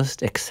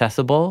most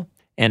accessible,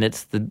 and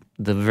it's the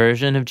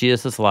version of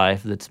Jesus'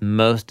 life that's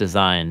most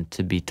designed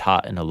to be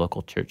taught in a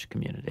local church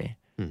community.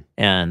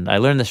 And I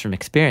learned this from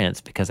experience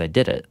because I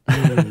did it.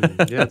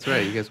 Yeah, that's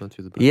right. You guys went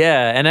through the book.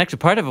 Yeah, and actually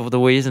part of the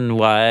reason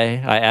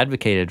why I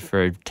advocated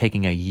for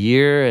taking 1.5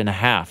 years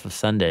of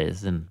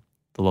Sundays in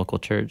the local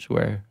church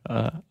where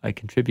I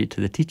contribute to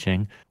the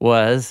teaching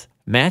was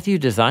Matthew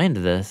designed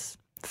this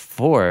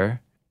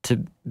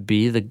to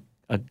be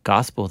a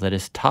gospel that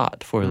is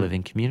taught for a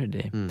living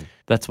community.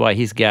 That's why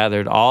he's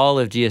gathered all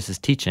of Jesus'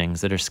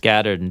 teachings that are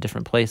scattered in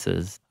different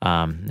places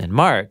in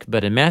Mark,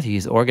 but in Matthew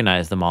he's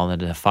organized them all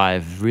into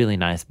 5 really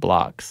nice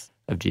blocks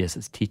of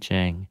Jesus'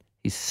 teaching.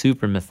 He's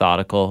super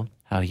methodical,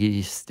 how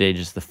he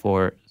stages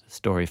the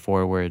story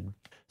forward.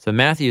 So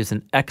Matthew is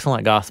an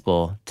excellent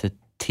gospel to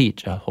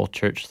teach a whole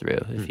church through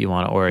if you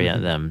want to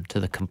orient them to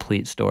the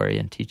complete story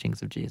and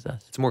teachings of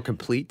Jesus. It's more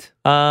complete?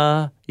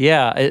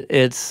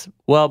 It's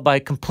by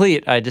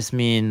complete, I just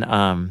mean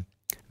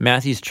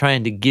Matthew's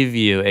trying to give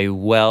you a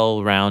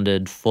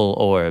well-rounded,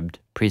 full-orbed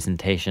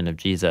presentation of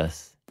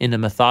Jesus in a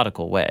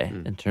methodical way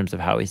in terms of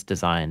how he's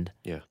designed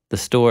Yeah. the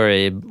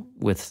story,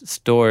 with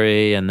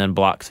story and then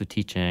blocks of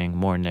teaching,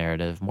 more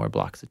narrative, more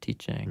blocks of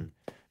teaching.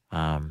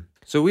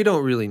 So we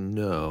don't really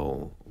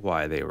know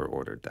why they were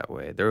ordered that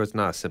way. There was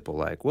not a simple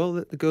well,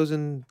 it goes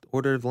in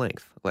order of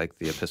length, like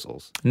the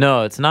epistles.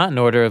 No, it's not in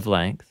order of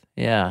length.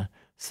 Yeah.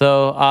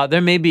 So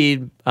there may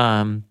be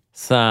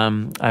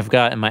some, I've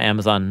got in my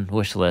Amazon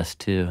wish list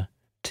to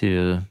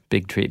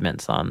big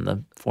treatments on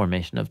the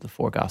formation of the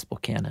four gospel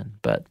canon.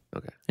 But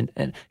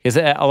and because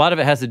a lot of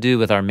it has to do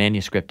with our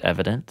manuscript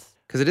evidence.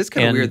 Because it is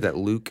kind of weird that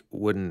Luke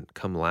wouldn't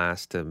come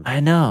last to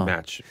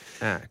match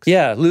Acts.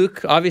 Yeah,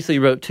 Luke obviously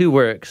wrote two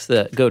works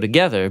that go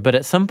together, but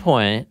at some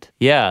point,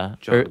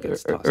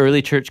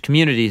 early church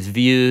communities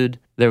viewed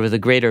there was a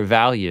greater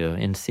value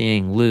in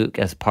seeing Luke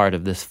as part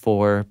of this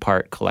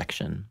 4-part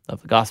collection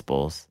of the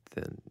Gospels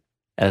Than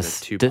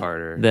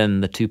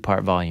the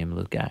two-part volume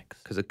Luke Acts.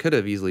 Because it could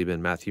have easily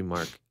been Matthew,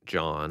 Mark,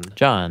 John,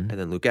 and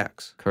then Luke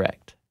Acts.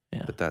 Correct.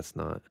 Yeah. But that's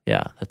not.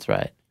 Yeah, that's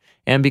right.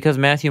 And because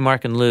Matthew,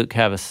 Mark, and Luke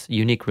have a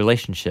unique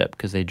relationship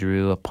because they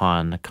drew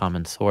upon a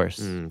common source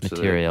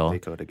material. So they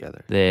go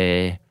together.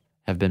 They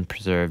have been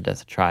preserved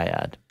as a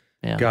triad.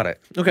 Yeah. Got it.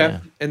 Okay. Yeah.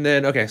 And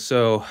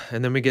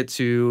then we get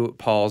to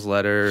Paul's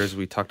letters.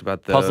 We talked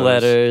about those. Paul's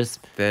letters.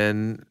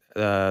 Then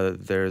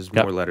there's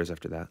more letters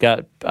after that.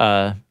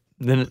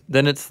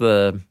 Then it's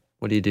the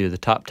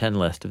top 10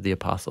 list of the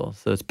apostles.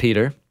 So it's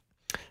Peter,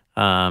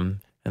 and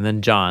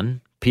then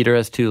John. Peter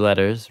has 2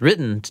 letters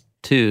written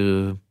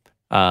to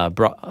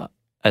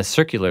as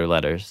circular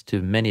letters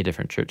to many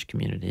different church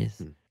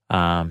communities.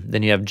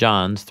 Then you have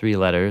John's 3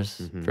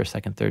 letters,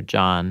 1st, 2nd, 3rd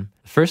John.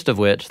 First of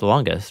which, the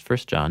longest,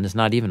 1st John, is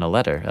not even a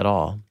letter at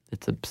all.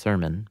 It's a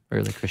sermon,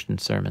 early Christian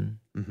sermon.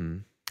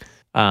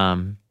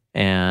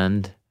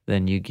 And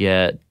then you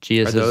get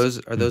Jesus.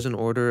 Are those in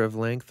order of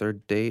length or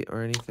date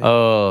or anything?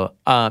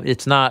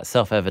 It's not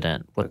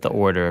self-evident what the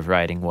order of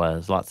writing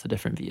was. Lots of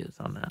different views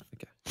on that.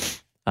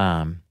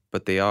 Okay.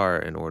 But they are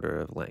in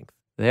order of length.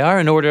 They are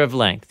in order of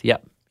length.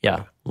 Yep.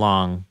 Yeah.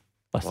 Long,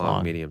 less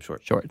long. Medium,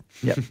 short. Short.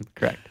 Yep.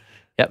 Correct.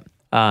 Yep.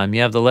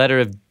 You have the letter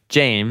of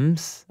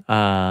James,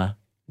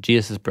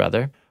 Jesus'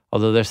 brother,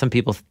 although there's some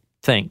people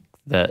think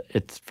that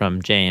it's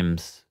from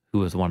James, who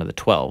was one of the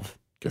 12,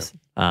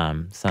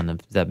 son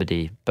of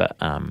Zebedee. But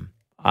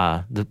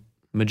the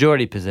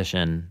majority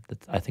position that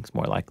I think is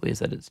more likely is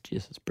that it's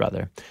Jesus'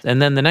 brother.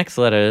 And then the next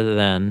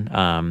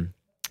letter,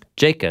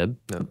 Jacob.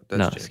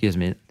 James. Excuse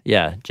me.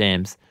 Yeah,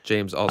 James.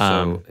 James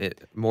also,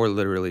 more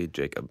literally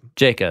Jacob.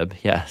 Jacob,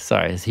 yeah,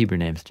 sorry, his Hebrew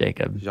name's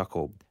Jacob.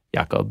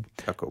 Jacob.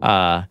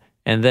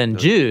 And then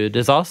Jude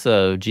is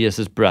also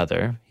Jesus'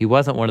 brother. He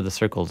wasn't one of the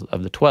circles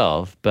of the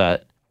 12,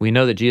 but we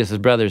know that Jesus'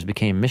 brothers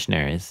became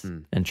missionaries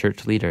and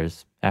church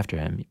leaders after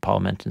him.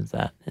 Paul mentions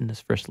that in his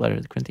first letter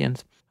to the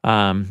Corinthians.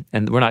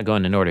 And we're not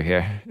going in order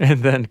here,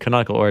 and then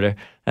canonical order.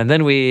 And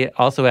then we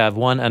also have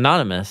one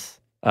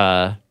anonymous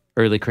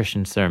early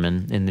Christian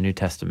sermon in the New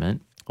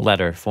Testament,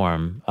 letter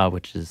form,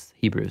 which is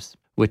Hebrews,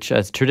 which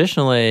as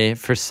traditionally,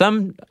 for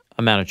some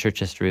amount of church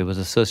history, was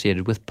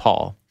associated with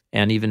Paul,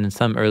 and even in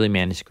some early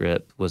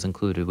manuscript was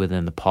included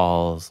within the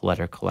Paul's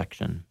letter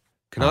collection.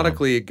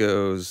 Canonically, it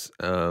goes...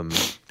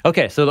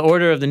 Okay, so the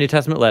order of the New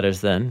Testament letters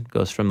then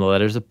goes from the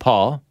letters of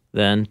Paul,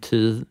 then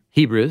to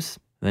Hebrews,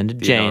 then to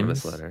James.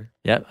 Anonymous letter.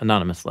 Yep,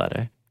 anonymous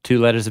letter. 2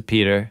 letters of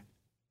Peter,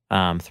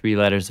 3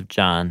 letters of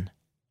John,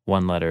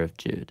 1 letter of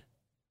Jude.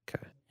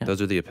 Yeah. Those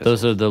are the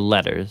epistles. Those are the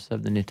letters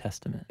of the New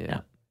Testament.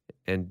 Yeah.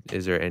 And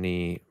is there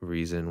any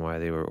reason why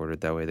they were ordered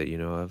that way that you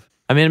know of?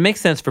 I mean, it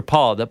makes sense for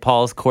Paul that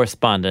Paul's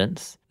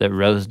correspondence that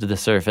rose to the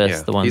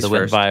surface, the ones that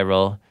went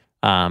viral,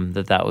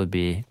 that would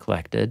be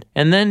collected.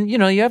 And then,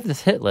 you have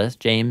this hit list,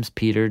 James,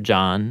 Peter,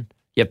 John.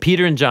 Yeah,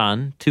 Peter and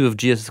John, 2 of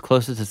Jesus'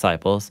 closest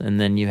disciples. And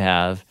then you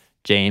have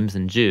James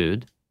and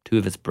Jude, 2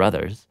 of his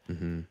brothers.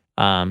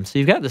 So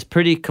you've got this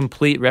pretty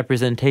complete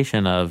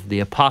representation of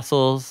the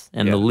apostles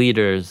and the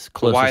leaders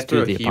closest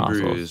to the apostles.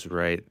 Hebrews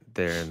right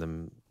there in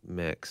the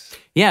mix?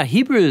 Yeah,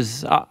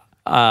 Hebrews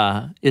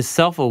is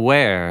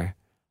self-aware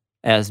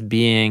as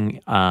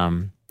being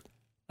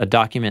a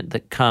document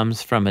that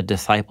comes from a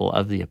disciple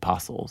of the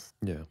apostles.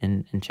 Yeah.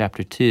 In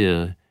chapter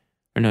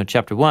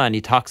 1,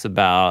 he talks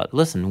about,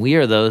 listen, we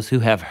are those who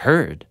have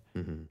heard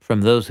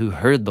from those who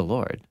heard the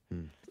Lord.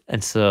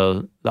 And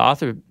so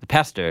the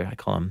pastor, I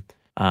call him,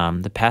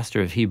 the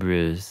pastor of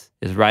Hebrews,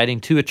 is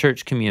writing to a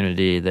church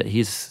community that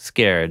he's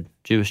scared,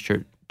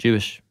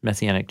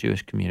 Messianic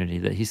Jewish community,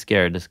 that he's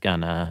scared is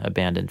going to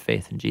abandon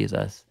faith in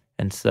Jesus.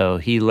 And so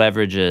he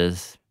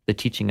leverages the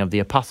teaching of the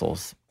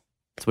apostles.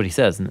 That's what he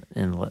says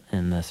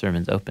in the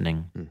sermon's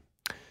opening.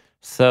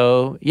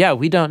 So,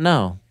 we don't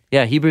know.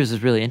 Yeah, Hebrews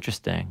is really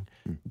interesting.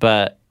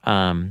 But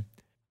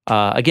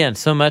again,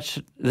 so much,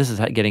 this is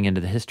getting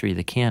into the history of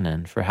the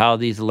canon, for how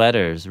these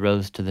letters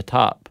rose to the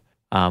top.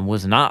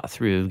 Was not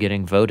through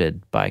getting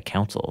voted by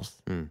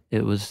councils.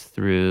 It was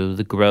through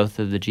the growth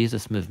of the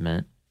Jesus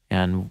movement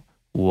and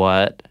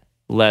what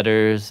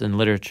letters and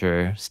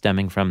literature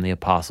stemming from the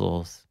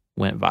apostles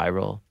went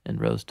viral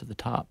and rose to the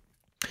top.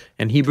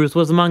 And Hebrews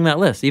was among that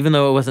list, even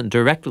though it wasn't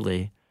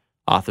directly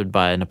authored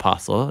by an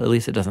apostle. At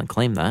least it doesn't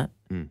claim that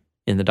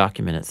in the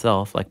document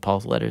itself, like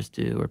Paul's letters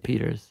do or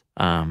Peter's.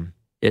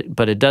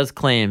 But it does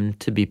claim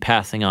to be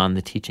passing on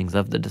the teachings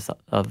of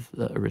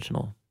the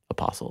original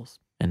apostles.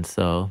 And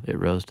so it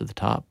rose to the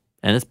top.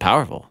 And it's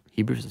powerful.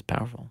 Hebrews is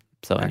powerful.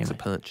 So Packs anyway. a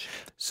punch.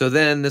 So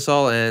then this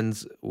all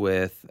ends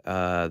with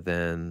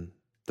then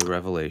the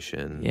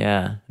Revelation.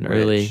 Yeah, an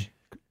early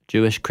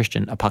Jewish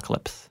Christian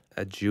apocalypse.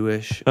 A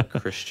Jewish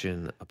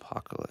Christian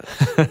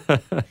apocalypse.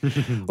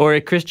 Or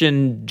a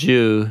Christian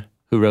Jew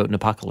who wrote an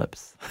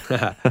apocalypse.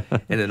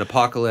 And an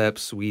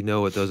apocalypse, we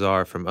know what those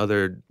are from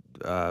other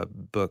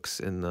books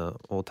in the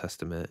Old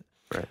Testament,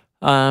 right?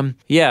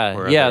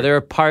 There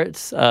are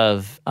parts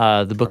of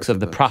the books of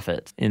the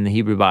prophets in the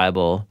Hebrew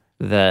Bible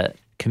that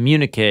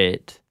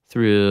communicate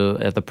through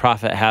the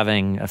prophet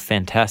having a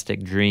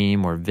fantastic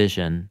dream or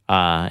vision,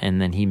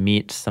 and then he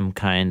meets some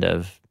kind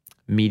of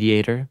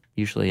mediator,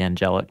 usually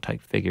angelic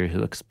type figure,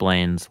 who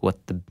explains what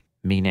the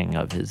meaning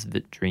of his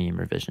dream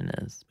or vision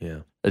is. Yeah.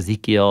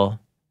 Ezekiel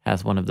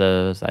has one of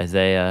those,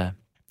 Isaiah,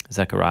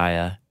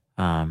 Zechariah.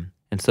 And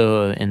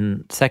so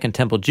in Second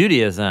Temple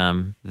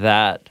Judaism,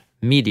 that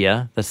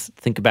media, let's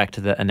think back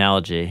to the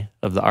analogy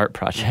of the art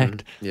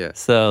project. Yeah.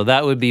 So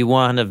that would be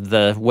one of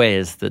the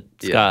ways that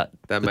Scott...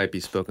 That might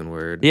be spoken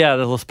word. Yeah,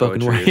 the little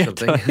spoken word. Or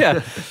something.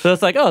 Yeah. So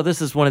it's like, oh,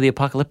 this is one of the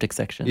apocalyptic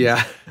sections.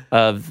 Yeah.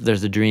 Of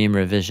there's a dream or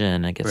a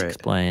vision, it gets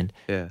explained.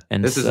 Yeah.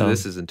 And this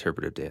is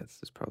interpretive dance.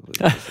 It's probably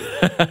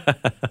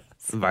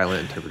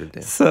violent interpretive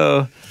dance.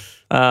 So,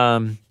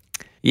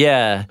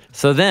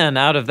 So then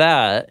out of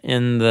that,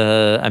 in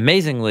the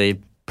amazingly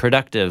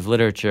productive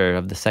literature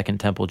of the Second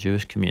Temple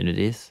Jewish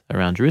communities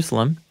around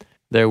Jerusalem,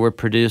 there were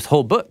produced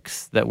whole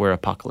books that were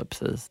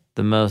apocalypses.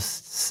 The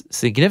most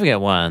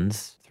significant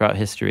ones throughout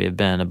history have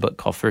been a book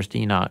called First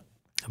Enoch,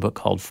 a book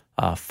called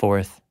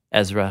Fourth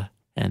Ezra,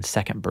 and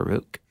Second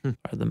Baruch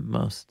are the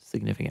most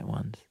significant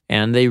ones.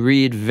 And they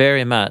read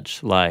very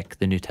much like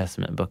the New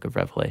Testament book of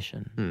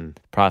Revelation.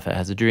 The prophet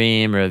has a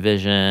dream or a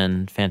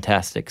vision,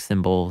 fantastic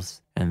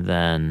symbols, and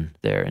then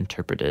they're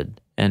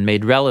interpreted and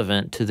made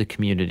relevant to the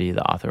community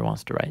the author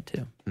wants to write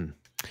to.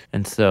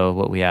 And so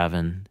what we have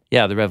in,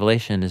 the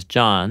Revelation is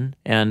John,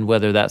 and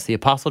whether that's the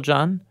Apostle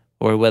John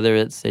or whether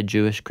it's a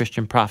Jewish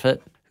Christian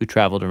prophet who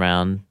traveled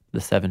around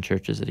the 7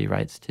 churches that he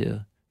writes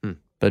to,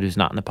 but who's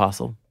not an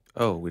apostle.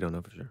 Oh, we don't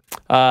know for sure.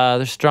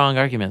 There's strong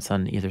arguments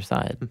on either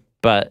side.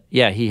 But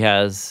he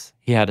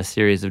had a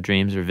series of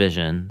dreams or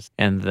visions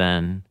and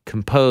then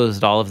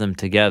composed all of them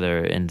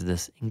together into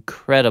this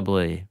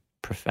incredibly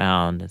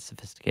profound and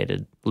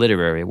sophisticated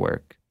literary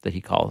work that he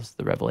calls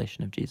the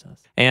Revelation of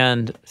Jesus.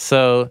 And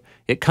so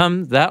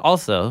that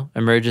also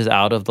emerges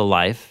out of the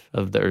life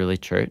of the early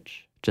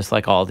church, just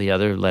like all the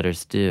other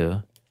letters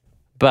do.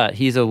 But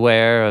he's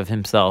aware of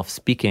himself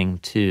speaking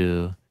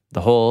to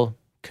the whole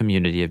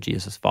community of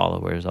Jesus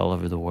followers all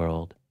over the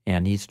world.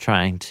 And he's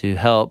trying to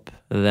help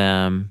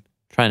them,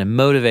 trying to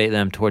motivate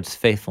them towards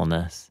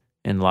faithfulness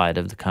in light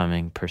of the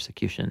coming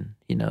persecution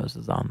he knows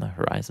is on the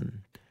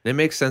horizon. It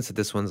makes sense that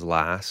this one's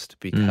last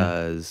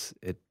because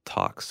it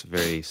talks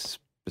very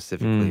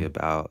specifically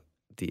about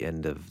the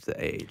end of the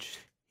age.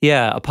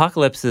 Yeah,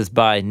 apocalypse is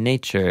by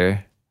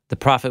nature, the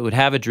prophet would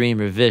have a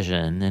dream or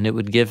vision, and it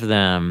would give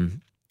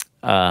them,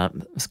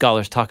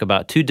 scholars talk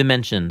about 2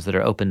 dimensions that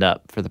are opened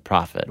up for the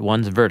prophet.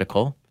 One's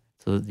vertical,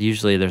 so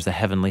usually there's a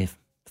heavenly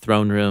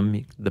throne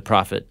room. The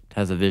prophet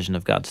has a vision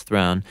of God's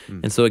throne,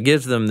 and so it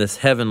gives them this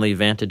heavenly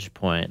vantage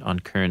point on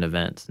current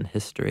events and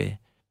history.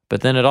 But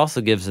then it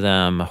also gives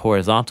them a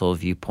horizontal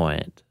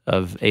viewpoint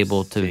of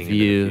able to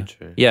view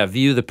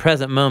the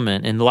present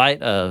moment in light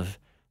of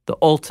the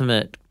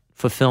ultimate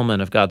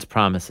fulfillment of God's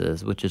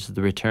promises, which is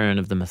the return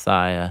of the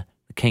Messiah,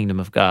 the kingdom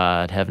of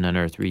God, heaven and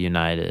earth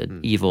reunited,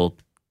 evil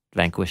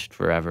vanquished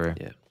forever.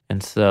 Yeah.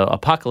 And so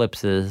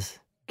apocalypses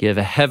give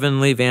a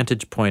heavenly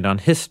vantage point on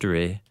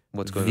history,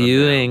 what's going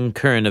viewing on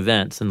current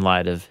events in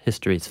light of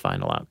history's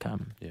final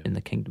outcome in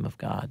the kingdom of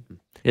God.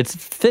 It's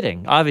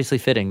fitting, obviously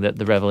fitting, that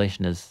the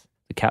Revelation is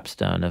the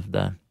capstone of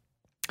the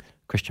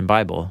Christian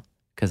Bible,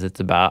 because it's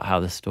about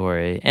how the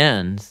story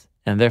ends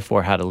and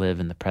therefore how to live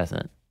in the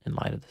present in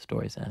light of the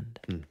story's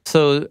end.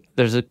 So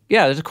there's a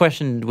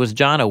question, was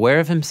John aware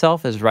of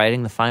himself as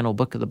writing the final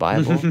book of the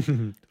Bible?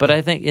 But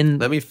I think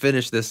let me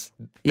finish this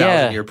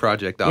 1,000-year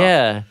project off.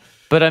 Yeah,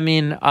 but I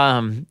mean,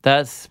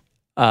 that's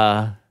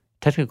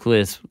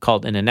technically is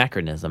called an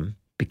anachronism,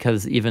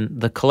 because even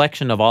the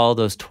collection of all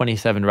those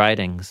 27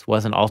 writings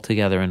wasn't all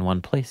together in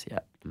one place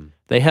yet.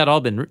 They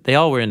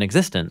all were in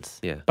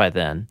existence by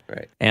then,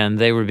 right? And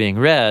they were being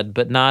read,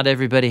 but not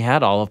everybody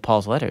had all of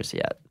Paul's letters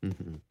yet.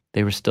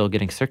 They were still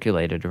getting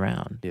circulated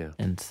around,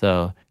 and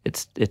so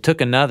it took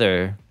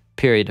another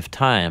period of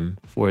time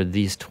for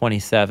these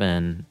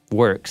 27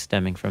 works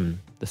stemming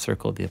from the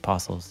circle of the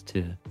apostles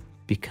to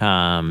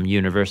become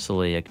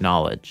universally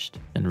acknowledged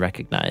and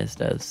recognized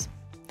as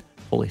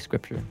Holy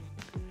Scripture,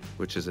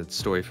 which is a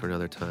story for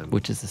another time.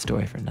 But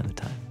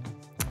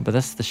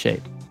that's the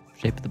shape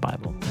of the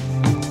Bible.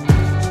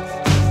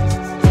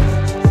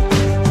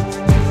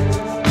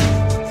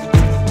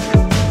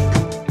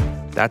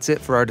 that's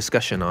it for our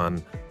discussion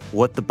on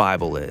what the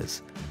Bible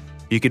is.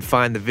 You could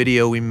find the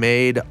video we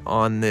made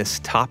on this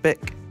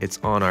topic. It's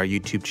on our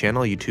YouTube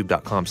channel,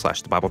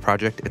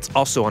 youtube.com/thebibleproject. It's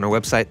also on our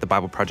website,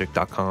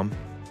 thebibleproject.com.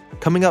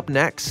 Coming up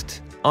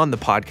next on the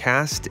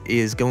podcast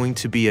is going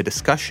to be a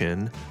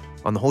discussion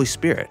on the Holy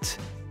Spirit.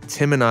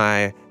 Tim and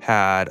I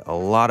had a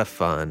lot of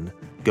fun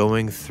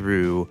going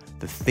through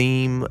the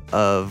theme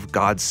of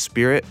God's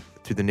Spirit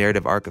through the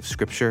narrative arc of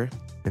Scripture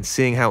and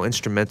seeing how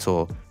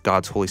instrumental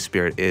God's Holy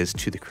Spirit is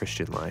to the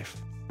Christian life.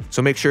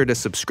 So make sure to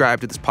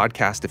subscribe to this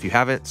podcast if you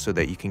haven't so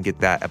that you can get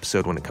that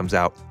episode when it comes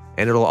out.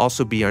 And it'll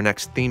also be our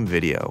next theme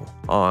video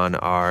on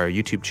our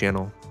YouTube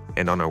channel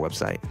and on our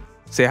website.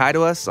 Say hi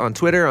to us on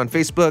Twitter, on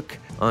Facebook,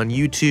 on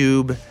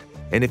YouTube.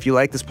 And if you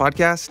like this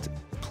podcast,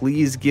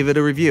 please give it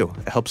a review.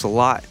 It helps a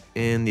lot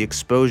in the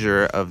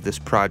exposure of this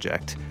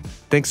project.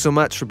 Thanks so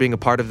much for being a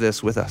part of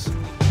this with us.